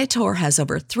 Viator has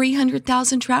over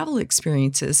 300,000 travel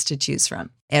experiences to choose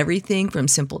from. Everything from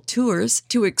simple tours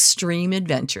to extreme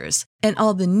adventures and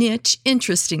all the niche,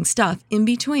 interesting stuff in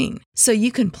between. So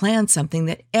you can plan something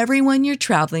that everyone you're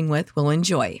traveling with will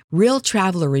enjoy. Real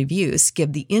traveler reviews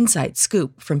give the inside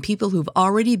scoop from people who've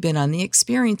already been on the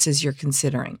experiences you're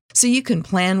considering. So you can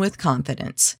plan with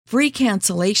confidence. Free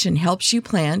cancellation helps you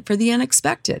plan for the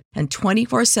unexpected. And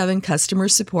 24/7 customer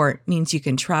support means you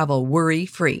can travel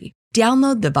worry-free.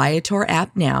 Download the Viator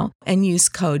app now and use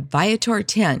code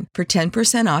Viator10 for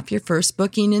 10% off your first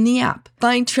booking in the app.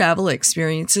 Find travel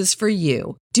experiences for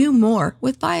you. Do more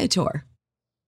with Viator.